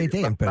la DJ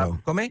Ten, però.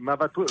 Come?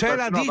 C'è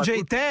la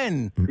DJ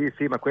Ten.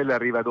 Sì, ma quella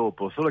arriva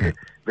dopo, solo che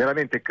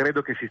veramente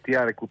credo che si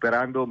stia recuperando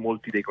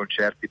molti dei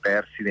concerti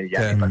persi negli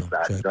anni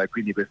passati, no? E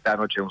quindi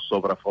quest'anno c'è un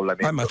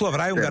sovraffollamento. Ma tu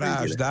avrai un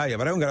garage,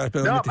 avrai un garage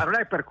per no, ma non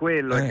è per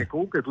quello, è che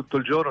comunque tutto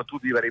il giorno tu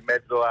vivere in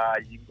mezzo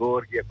agli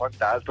ingorghi e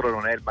quant'altro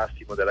non è il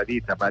massimo della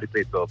vita, ma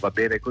ripeto, va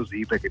bene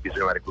così perché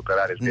bisogna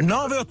recuperare il tempo.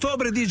 9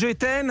 ottobre DJ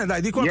Ten,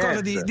 dai, di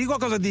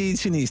qualcosa di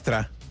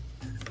sinistra.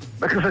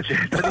 Ma cosa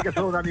c'entra? Mica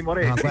solo Nanni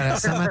Morelli. No, guarda,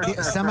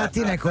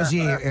 stamattina è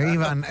così,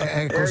 Ivan,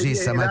 è così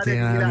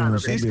stamattina.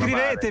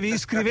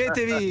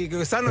 Iscrivetevi,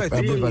 quest'anno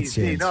è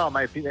sì, no,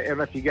 ma è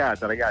una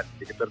figata, ragazzi,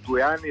 perché per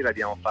 2 anni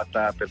l'abbiamo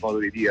fatta, per modo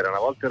di dire, una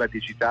volta era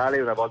digitale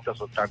e una volta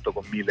soltanto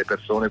con 1000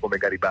 persone come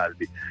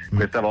Garibaldi.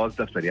 Questa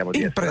volta speriamo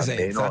di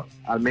essere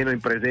almeno in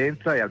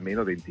presenza e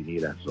almeno 20.000.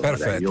 Insomma,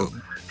 perfetto. Io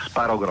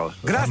sparo grosso.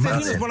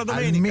 Grazie, buona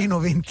domenica. Almeno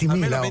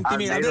 20.000.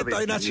 Ha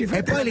detto una cifra.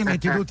 E poi li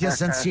metti tutti a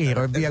San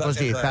Siro e via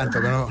così,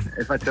 tanto che no.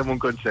 E facciamo un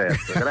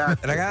concerto. Grazie.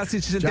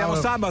 Ragazzi, ci sentiamo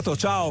sabato.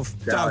 Ciao.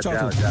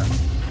 Ciao.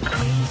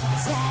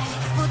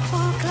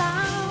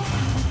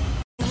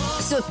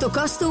 Sotto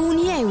costo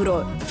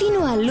 €1.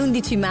 Fino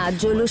all'11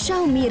 maggio lo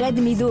Xiaomi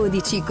Redmi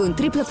 12 con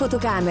tripla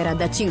fotocamera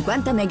da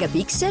 50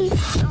 megapixel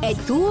è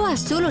tuo a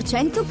solo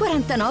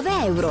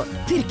 €149.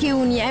 Perché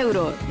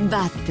 €1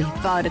 batte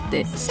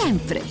forte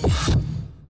sempre.